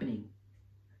it's happening.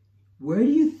 Where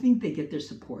do you think they get their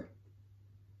support?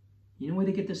 You know where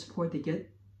they get their support? They get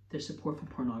their support from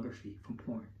pornography, from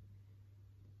porn.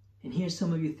 And here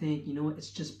some of you think, you know what, it's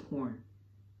just porn,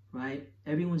 right?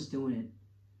 Everyone's doing it.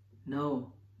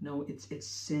 No, it's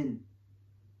sin,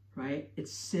 right?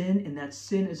 It's sin, and that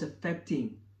sin is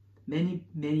affecting many,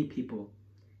 many people.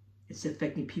 It's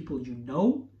affecting people you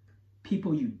know,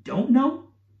 people you don't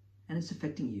know, and it's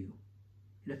affecting you.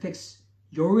 It affects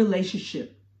your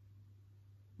relationship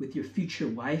with your future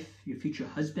wife, your future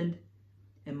husband,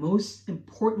 and most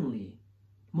importantly,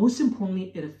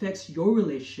 it affects your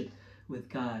relationship with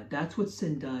God. That's what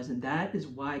sin does, and that is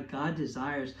why God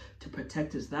desires to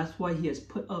protect us. That's why he has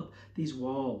put up these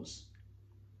walls.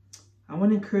 I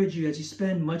want to encourage you as you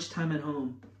spend much time at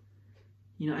home.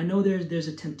 I know there's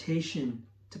a temptation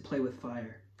to play with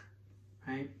fire,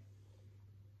 right?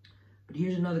 But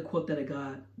here's another quote that I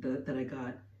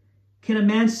got. Can a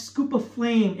man scoop a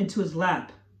flame into his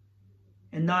lap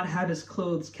and not have his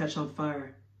clothes catch on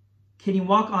fire? Can he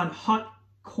walk on hot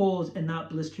coals and not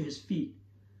blister his feet?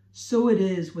 So it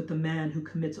is with the man who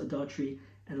commits adultery,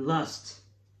 and lust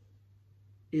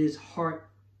is heart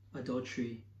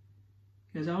adultery.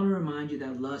 Guys, I want to remind you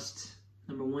that lust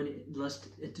Number one, lust,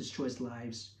 it destroys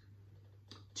lives.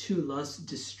 2, lust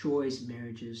destroys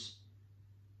marriages.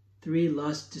 3,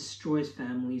 lust destroys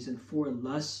families. And 4,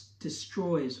 lust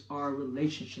destroys our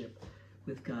relationship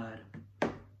with God.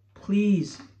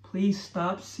 Please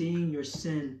stop seeing your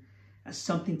sin as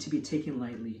something to be taken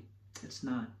lightly. It's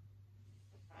not.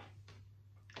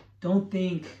 Don't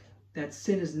think that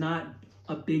sin is not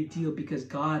a big deal because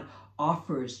God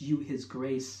offers you his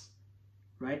grace,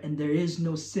 right? And there is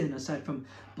no sin aside from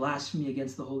blasphemy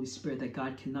against the Holy Spirit that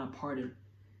God cannot pardon.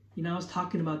 You know, I was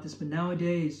talking about this, but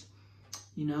nowadays,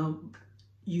 you know,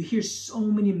 you hear so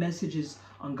many messages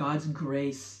on God's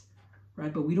grace,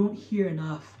 right? But we don't hear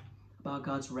enough about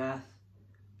God's wrath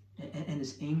and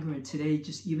his anger. And today,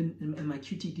 just even in my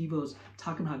QT Devos,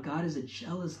 talking about how God is a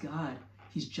jealous God.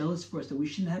 He's jealous for us, that we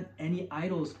shouldn't have any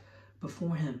idols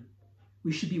before him.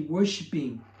 We should be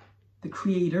worshiping the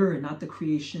Creator, not the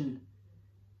creation.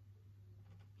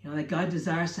 You know, that God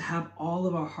desires to have all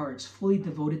of our hearts fully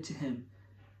devoted to him.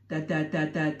 That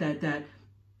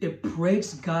it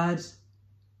breaks God's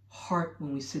heart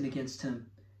when we sin against him.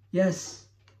 Yes,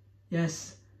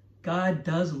 God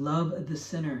does love the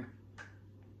sinner,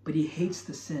 but he hates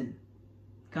the sin.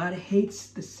 God hates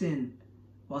the sin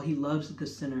while he loves the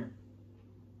sinner.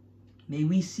 May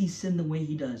we see sin the way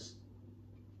he does.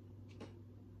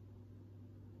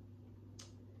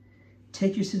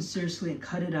 Take your sin seriously and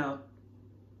cut it out.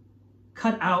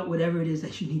 Cut out whatever it is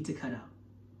that you need to cut out,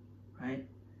 right?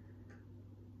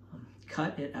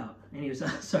 Cut it out. Anyways,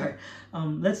 sorry.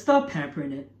 Let's stop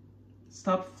pampering it.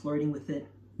 Stop flirting with it,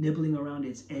 nibbling around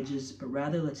its edges, but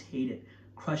rather let's hate it,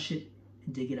 crush it,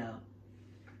 and dig it out.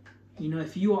 You know,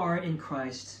 if you are in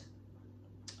Christ,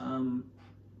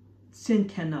 sin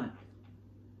cannot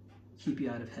keep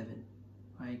you out of heaven,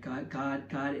 right?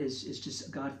 God is just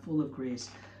a God full of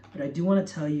grace. But I do want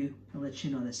to tell you and let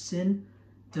you know that sin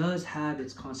does have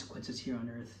its consequences here on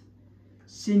earth.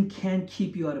 Sin can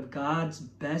keep you out of God's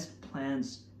best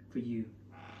plans for you.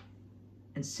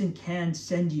 And sin can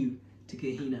send you to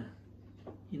Gehenna.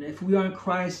 You know, if we are in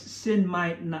Christ, sin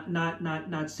might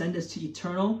not send us to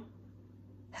eternal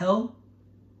hell,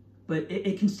 but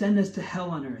it can send us to hell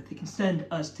on earth. It can send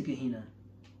us to Gehenna.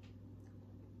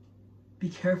 Be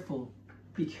careful.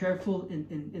 Be careful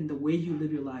in the way you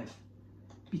live your life.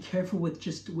 Be careful with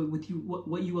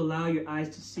what you allow your eyes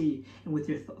to see and with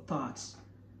your thoughts.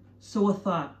 Sow a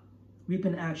thought, reap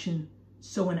an action.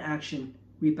 Sow an action,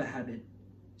 reap a habit.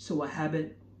 Sow a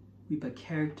habit, reap a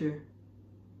character.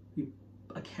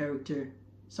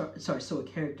 Sow a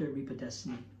character, reap a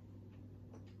destiny.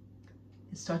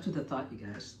 It starts with a thought, you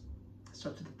guys. It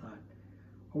starts with a thought.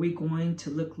 Are we going to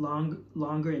look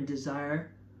longer in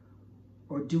desire,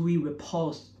 or do we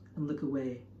repulse and look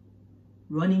away?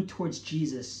 Running towards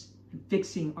Jesus and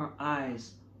fixing our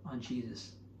eyes on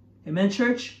Jesus. Amen,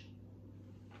 church?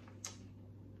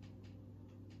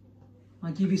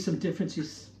 I'll give you some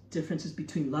differences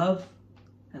between love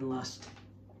and lust.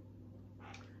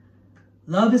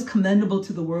 Love is commendable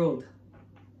to the world.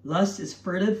 Lust is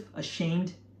furtive,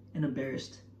 ashamed, and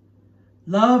embarrassed.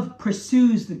 Love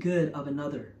pursues the good of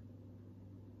another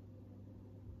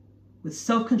with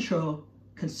self-control,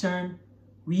 concern,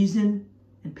 reason,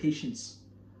 and patience.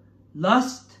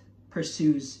 Lust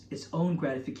pursues its own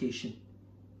gratification,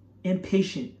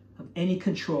 impatient of any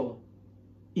control,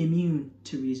 immune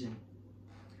to reason.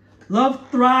 Love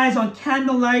thrives on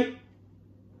candlelight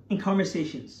and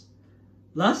conversations.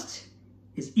 Lust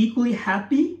is equally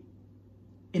happy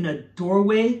in a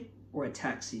doorway or a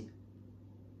taxi.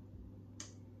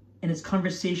 And its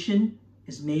conversation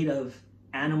is made of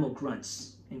animal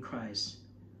grunts and cries.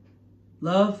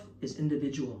 Love is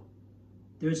individual.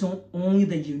 There is only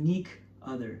the unique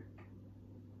other,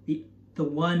 the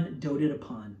one doted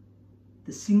upon,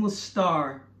 the single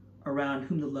star around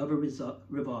whom the lover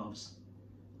revolves.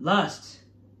 Lust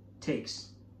takes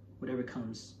whatever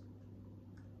comes.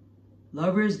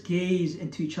 Lovers gaze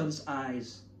into each other's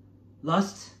eyes.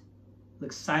 Lust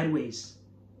looks sideways,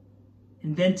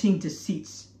 inventing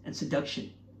deceits and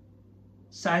seduction,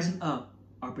 sizing up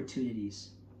opportunities.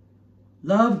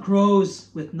 Love grows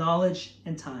with knowledge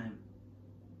and time,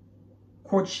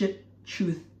 courtship,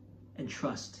 truth, and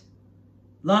trust.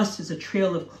 Lust is a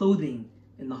trail of clothing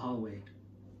in the hallway.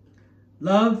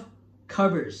 Love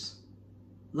covers,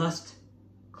 lust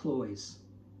cloys.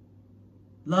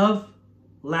 Love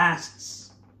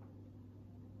lasts,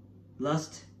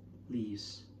 lust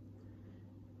leaves.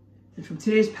 And from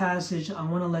today's passage, I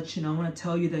want to let you know, I want to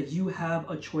tell you that you have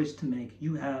a choice to make.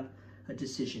 You have a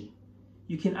decision.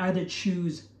 You can either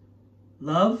choose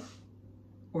love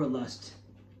or lust.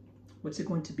 What's it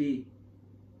going to be?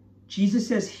 Jesus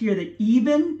says here that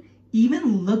even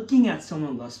even looking at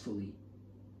someone lustfully,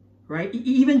 right?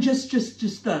 Even just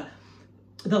the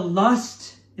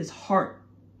lust is heart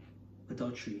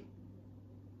adultery,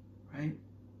 right?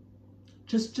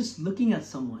 Just looking at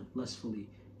someone lustfully,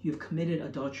 you've committed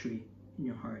adultery in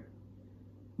your heart.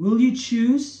 Will you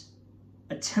choose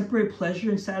a temporary pleasure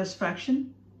and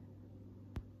satisfaction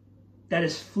that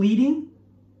is fleeting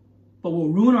but will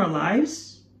ruin our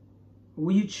lives? Or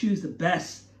will you choose the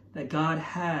best that God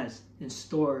has in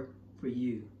store for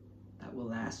you that will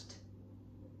last?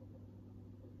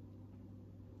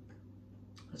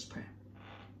 Let's pray.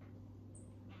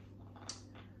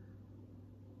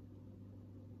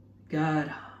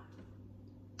 God,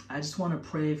 I just want to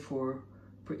pray for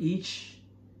each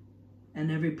and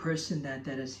every person that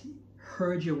has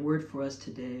heard your word for us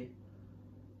today.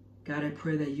 God, I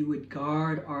pray that you would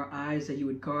guard our eyes, that you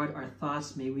would guard our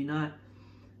thoughts. May we not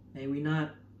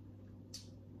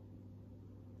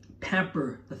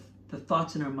pamper the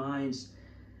thoughts in our minds.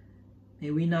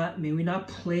 May we not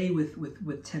play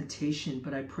with temptation.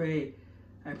 But I pray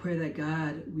that,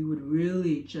 God, we would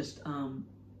really just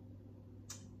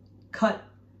cut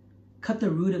the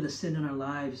root of the sin in our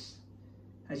lives.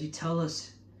 As you tell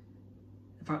us,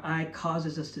 if our eye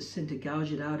causes us to sin, to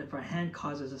gouge it out. If our hand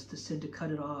causes us to sin, to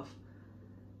cut it off.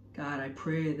 God, I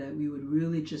pray that we would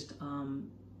really just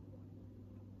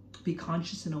be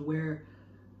conscious and aware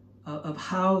of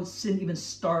how sin even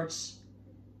starts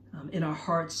in our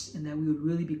hearts, and that we would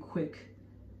really be quick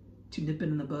to nip it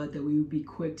in the bud, that we would be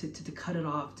quick to cut it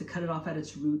off at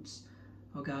its roots,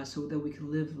 oh God, so that we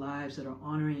can live lives that are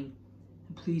honoring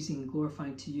and pleasing and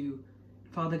glorifying to you.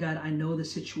 Father God, I know the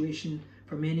situation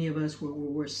for many of us,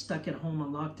 we're stuck at home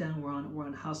on lockdown, we're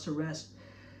on house arrest,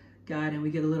 God, and we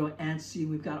get a little antsy.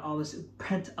 We've got all this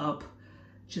pent up,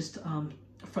 just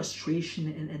frustration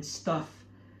and stuff,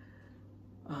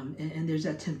 and there's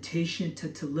that temptation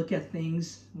to look at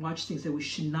things, watch things that we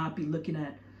should not be looking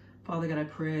at. Father God, I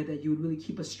pray that you would really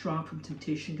keep us strong from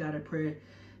temptation. God, I pray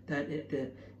that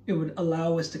it would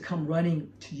allow us to come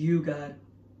running to you, God,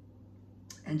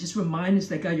 and just remind us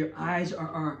that, God, your eyes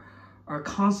are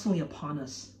constantly upon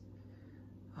us,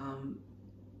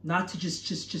 not to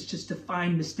just to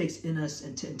find mistakes in us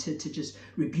and to just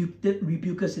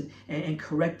rebuke us and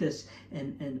correct us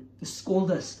and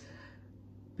scold us.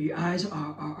 But your eyes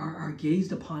are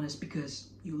gazed upon us because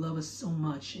you love us so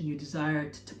much, and you desire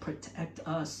to protect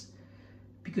us,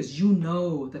 because you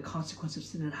know the consequence of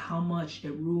sin and how much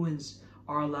it ruins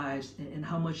our lives and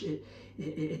how much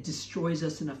it destroys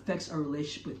us and affects our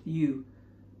relationship with you.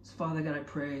 So Father God, I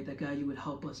pray that, God, you would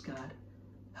help us, God.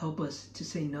 Help us to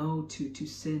say no to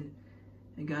sin.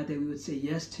 And God, that we would say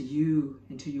yes to you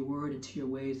and to your word and to your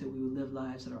ways, that we would live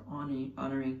lives that are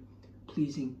honoring,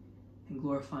 pleasing, and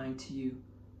glorifying to you.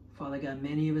 Father God,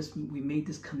 many of us, we made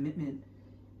this commitment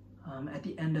at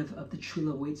the end of the True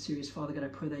Love Wait series. Father God, I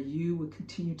pray that you would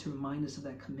continue to remind us of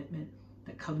that commitment,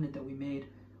 that covenant that we made.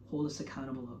 Hold us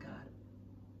accountable, oh God.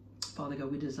 Father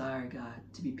God, we desire, God,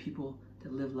 to be people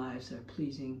that live lives that are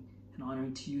pleasing and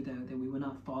honoring to you, that we would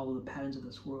not follow the patterns of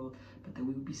this world, but that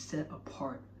we would be set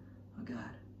apart, oh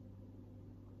God.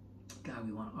 God,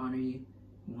 we want to honor you.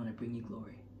 We want to bring you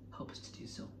glory. Help us to do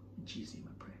so. In Jesus' name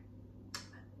I pray.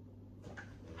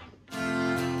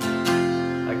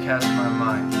 I cast my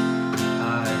mind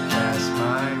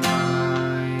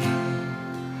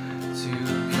to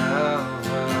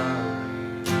Calvary,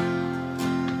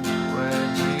 where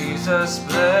Jesus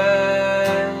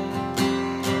bled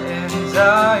and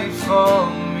died for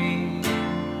me.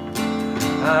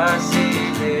 I see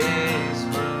his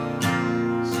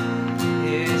wounds,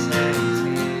 his hands,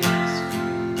 his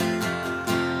feet,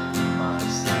 my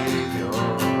Savior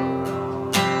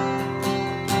on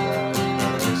that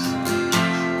mercy tree.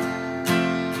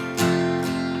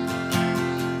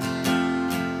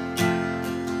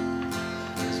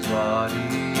 His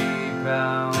body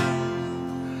bound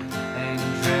and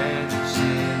drenched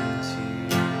in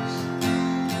tears,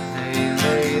 they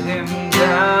laid him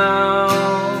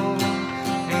down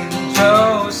in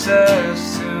Joseph's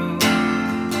tomb,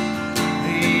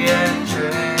 the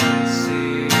entrance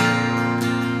sealed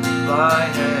by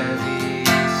heavy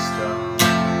stone.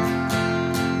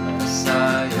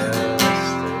 Messiah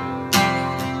stood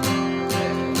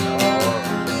and all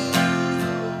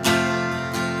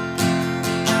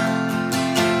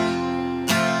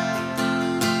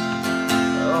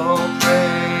oh,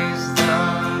 praise the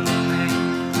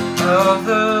name of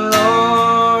the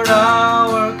Lord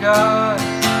our God.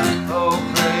 Oh,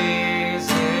 praise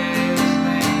his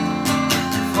name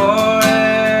forevermore.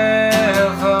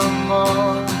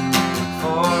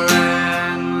 For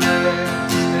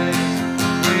endless days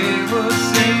we will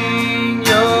sing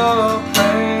your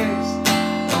praise.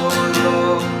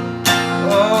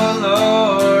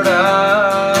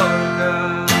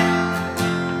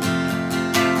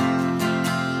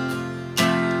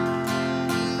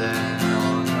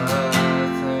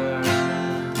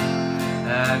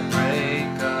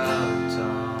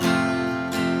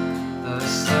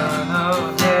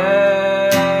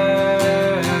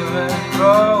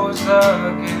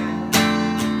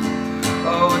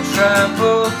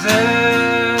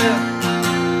 death,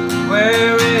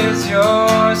 where is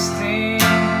your sting?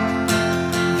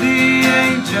 The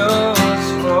angels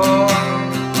roar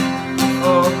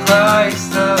for Christ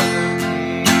the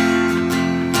King.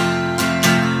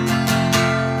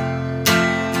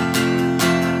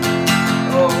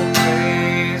 Oh,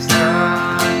 praise the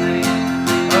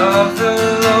name of the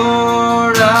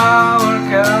Lord our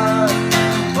God.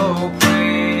 Oh,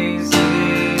 praise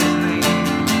His name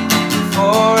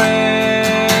forevermore.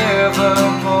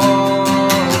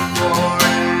 For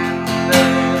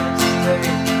endless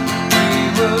days we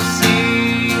will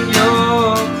sing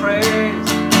your praise,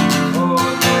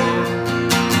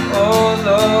 oh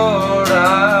Lord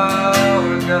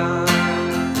our God.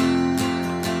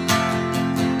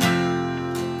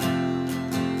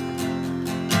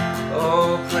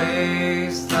 Oh,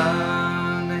 praise the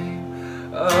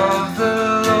name of the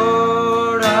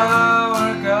Lord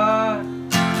our God.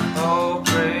 Oh,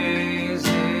 praise His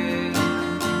name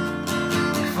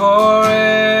forevermore.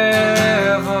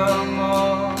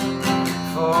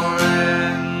 For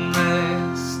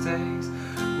endless days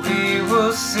we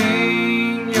will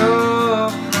sing your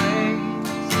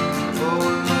praise,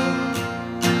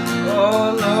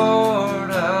 oh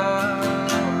Lord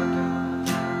our God.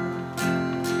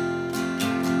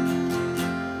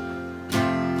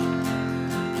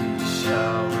 We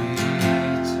shall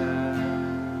return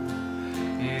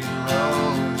in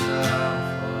robes of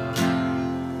white.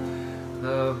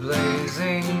 The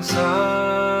blazing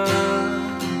sun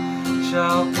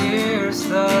shall pierce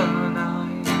the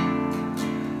night,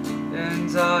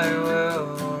 and I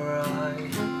will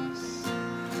rise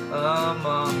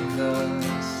among the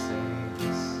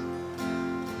saints,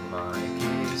 my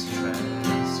gaze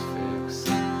transfixed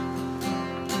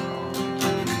on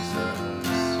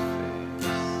Jesus'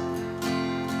 face.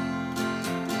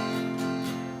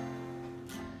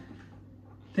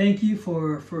 Thank you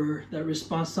for that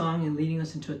response song and leading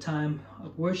us into a time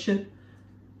of worship.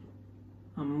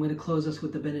 I'm going to close us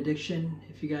with the benediction.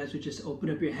 If you guys would just open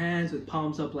up your hands with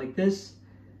palms up like this.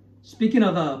 Speaking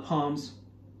of palms,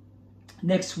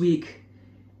 next week,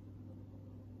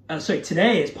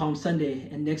 today is Palm Sunday,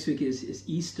 and next week is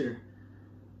Easter.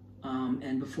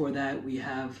 And before that, we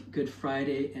have Good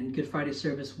Friday, and Good Friday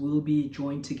service will be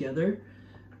joined together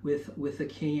with a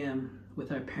KM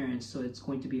with our parents. So it's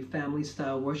going to be family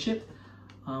style worship.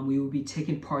 We will be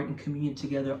taking part in communion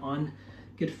together on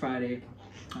Good Friday.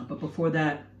 But before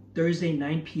that, Thursday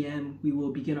 9 p.m. we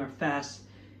will begin our fast,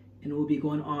 and we'll be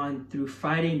going on through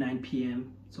Friday 9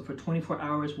 p.m. So for 24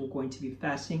 hours we're going to be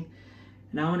fasting.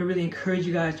 And I want to really encourage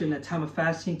you guys during that time of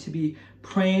fasting to be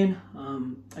praying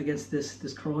against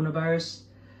this coronavirus.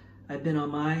 I've been on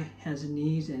my hands and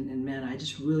knees, and man, I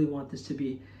just really want this to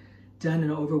be done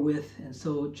and over with. And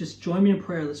so just join me in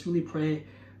prayer. Let's really pray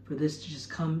for this to just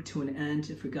come to an end,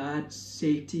 and for God's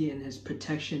safety and His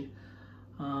protection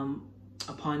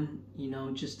upon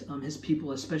His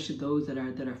people, especially those that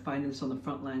are fighting this on the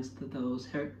front lines, those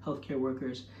healthcare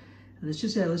workers. And let's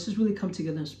just really come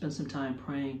together and spend some time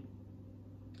praying.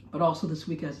 But also this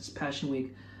week, as it's Passion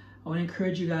Week, I want to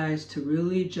encourage you guys to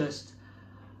really just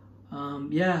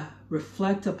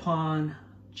reflect upon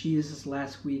Jesus'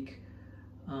 last week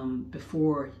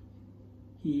before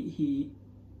he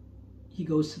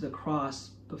goes to the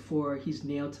cross, before he's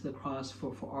nailed to the cross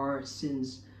for our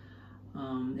sins.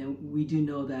 And we do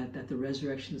know that the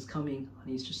resurrection is coming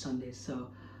on Easter Sunday. So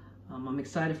I'm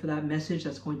excited for that message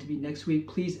that's going to be next week.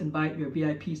 Please invite your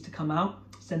VIPs to come out.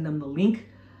 Send them the link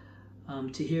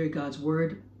to hear God's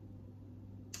word.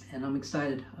 And I'm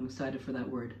excited for that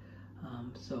word.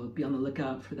 So be on the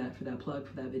lookout for that plug,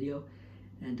 for that video,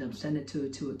 and send it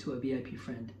to a VIP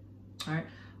friend. All right,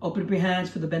 open up your hands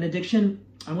for the benediction.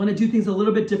 I want to do things a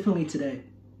little bit differently today.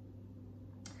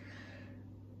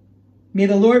 May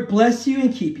the Lord bless you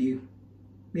and keep you.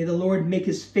 May the Lord make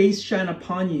His face shine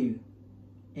upon you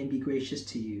and be gracious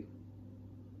to you.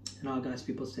 And all God's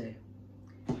people say,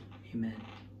 amen.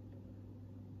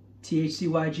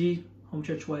 THCYG, Home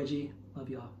Church YG, love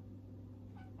y'all.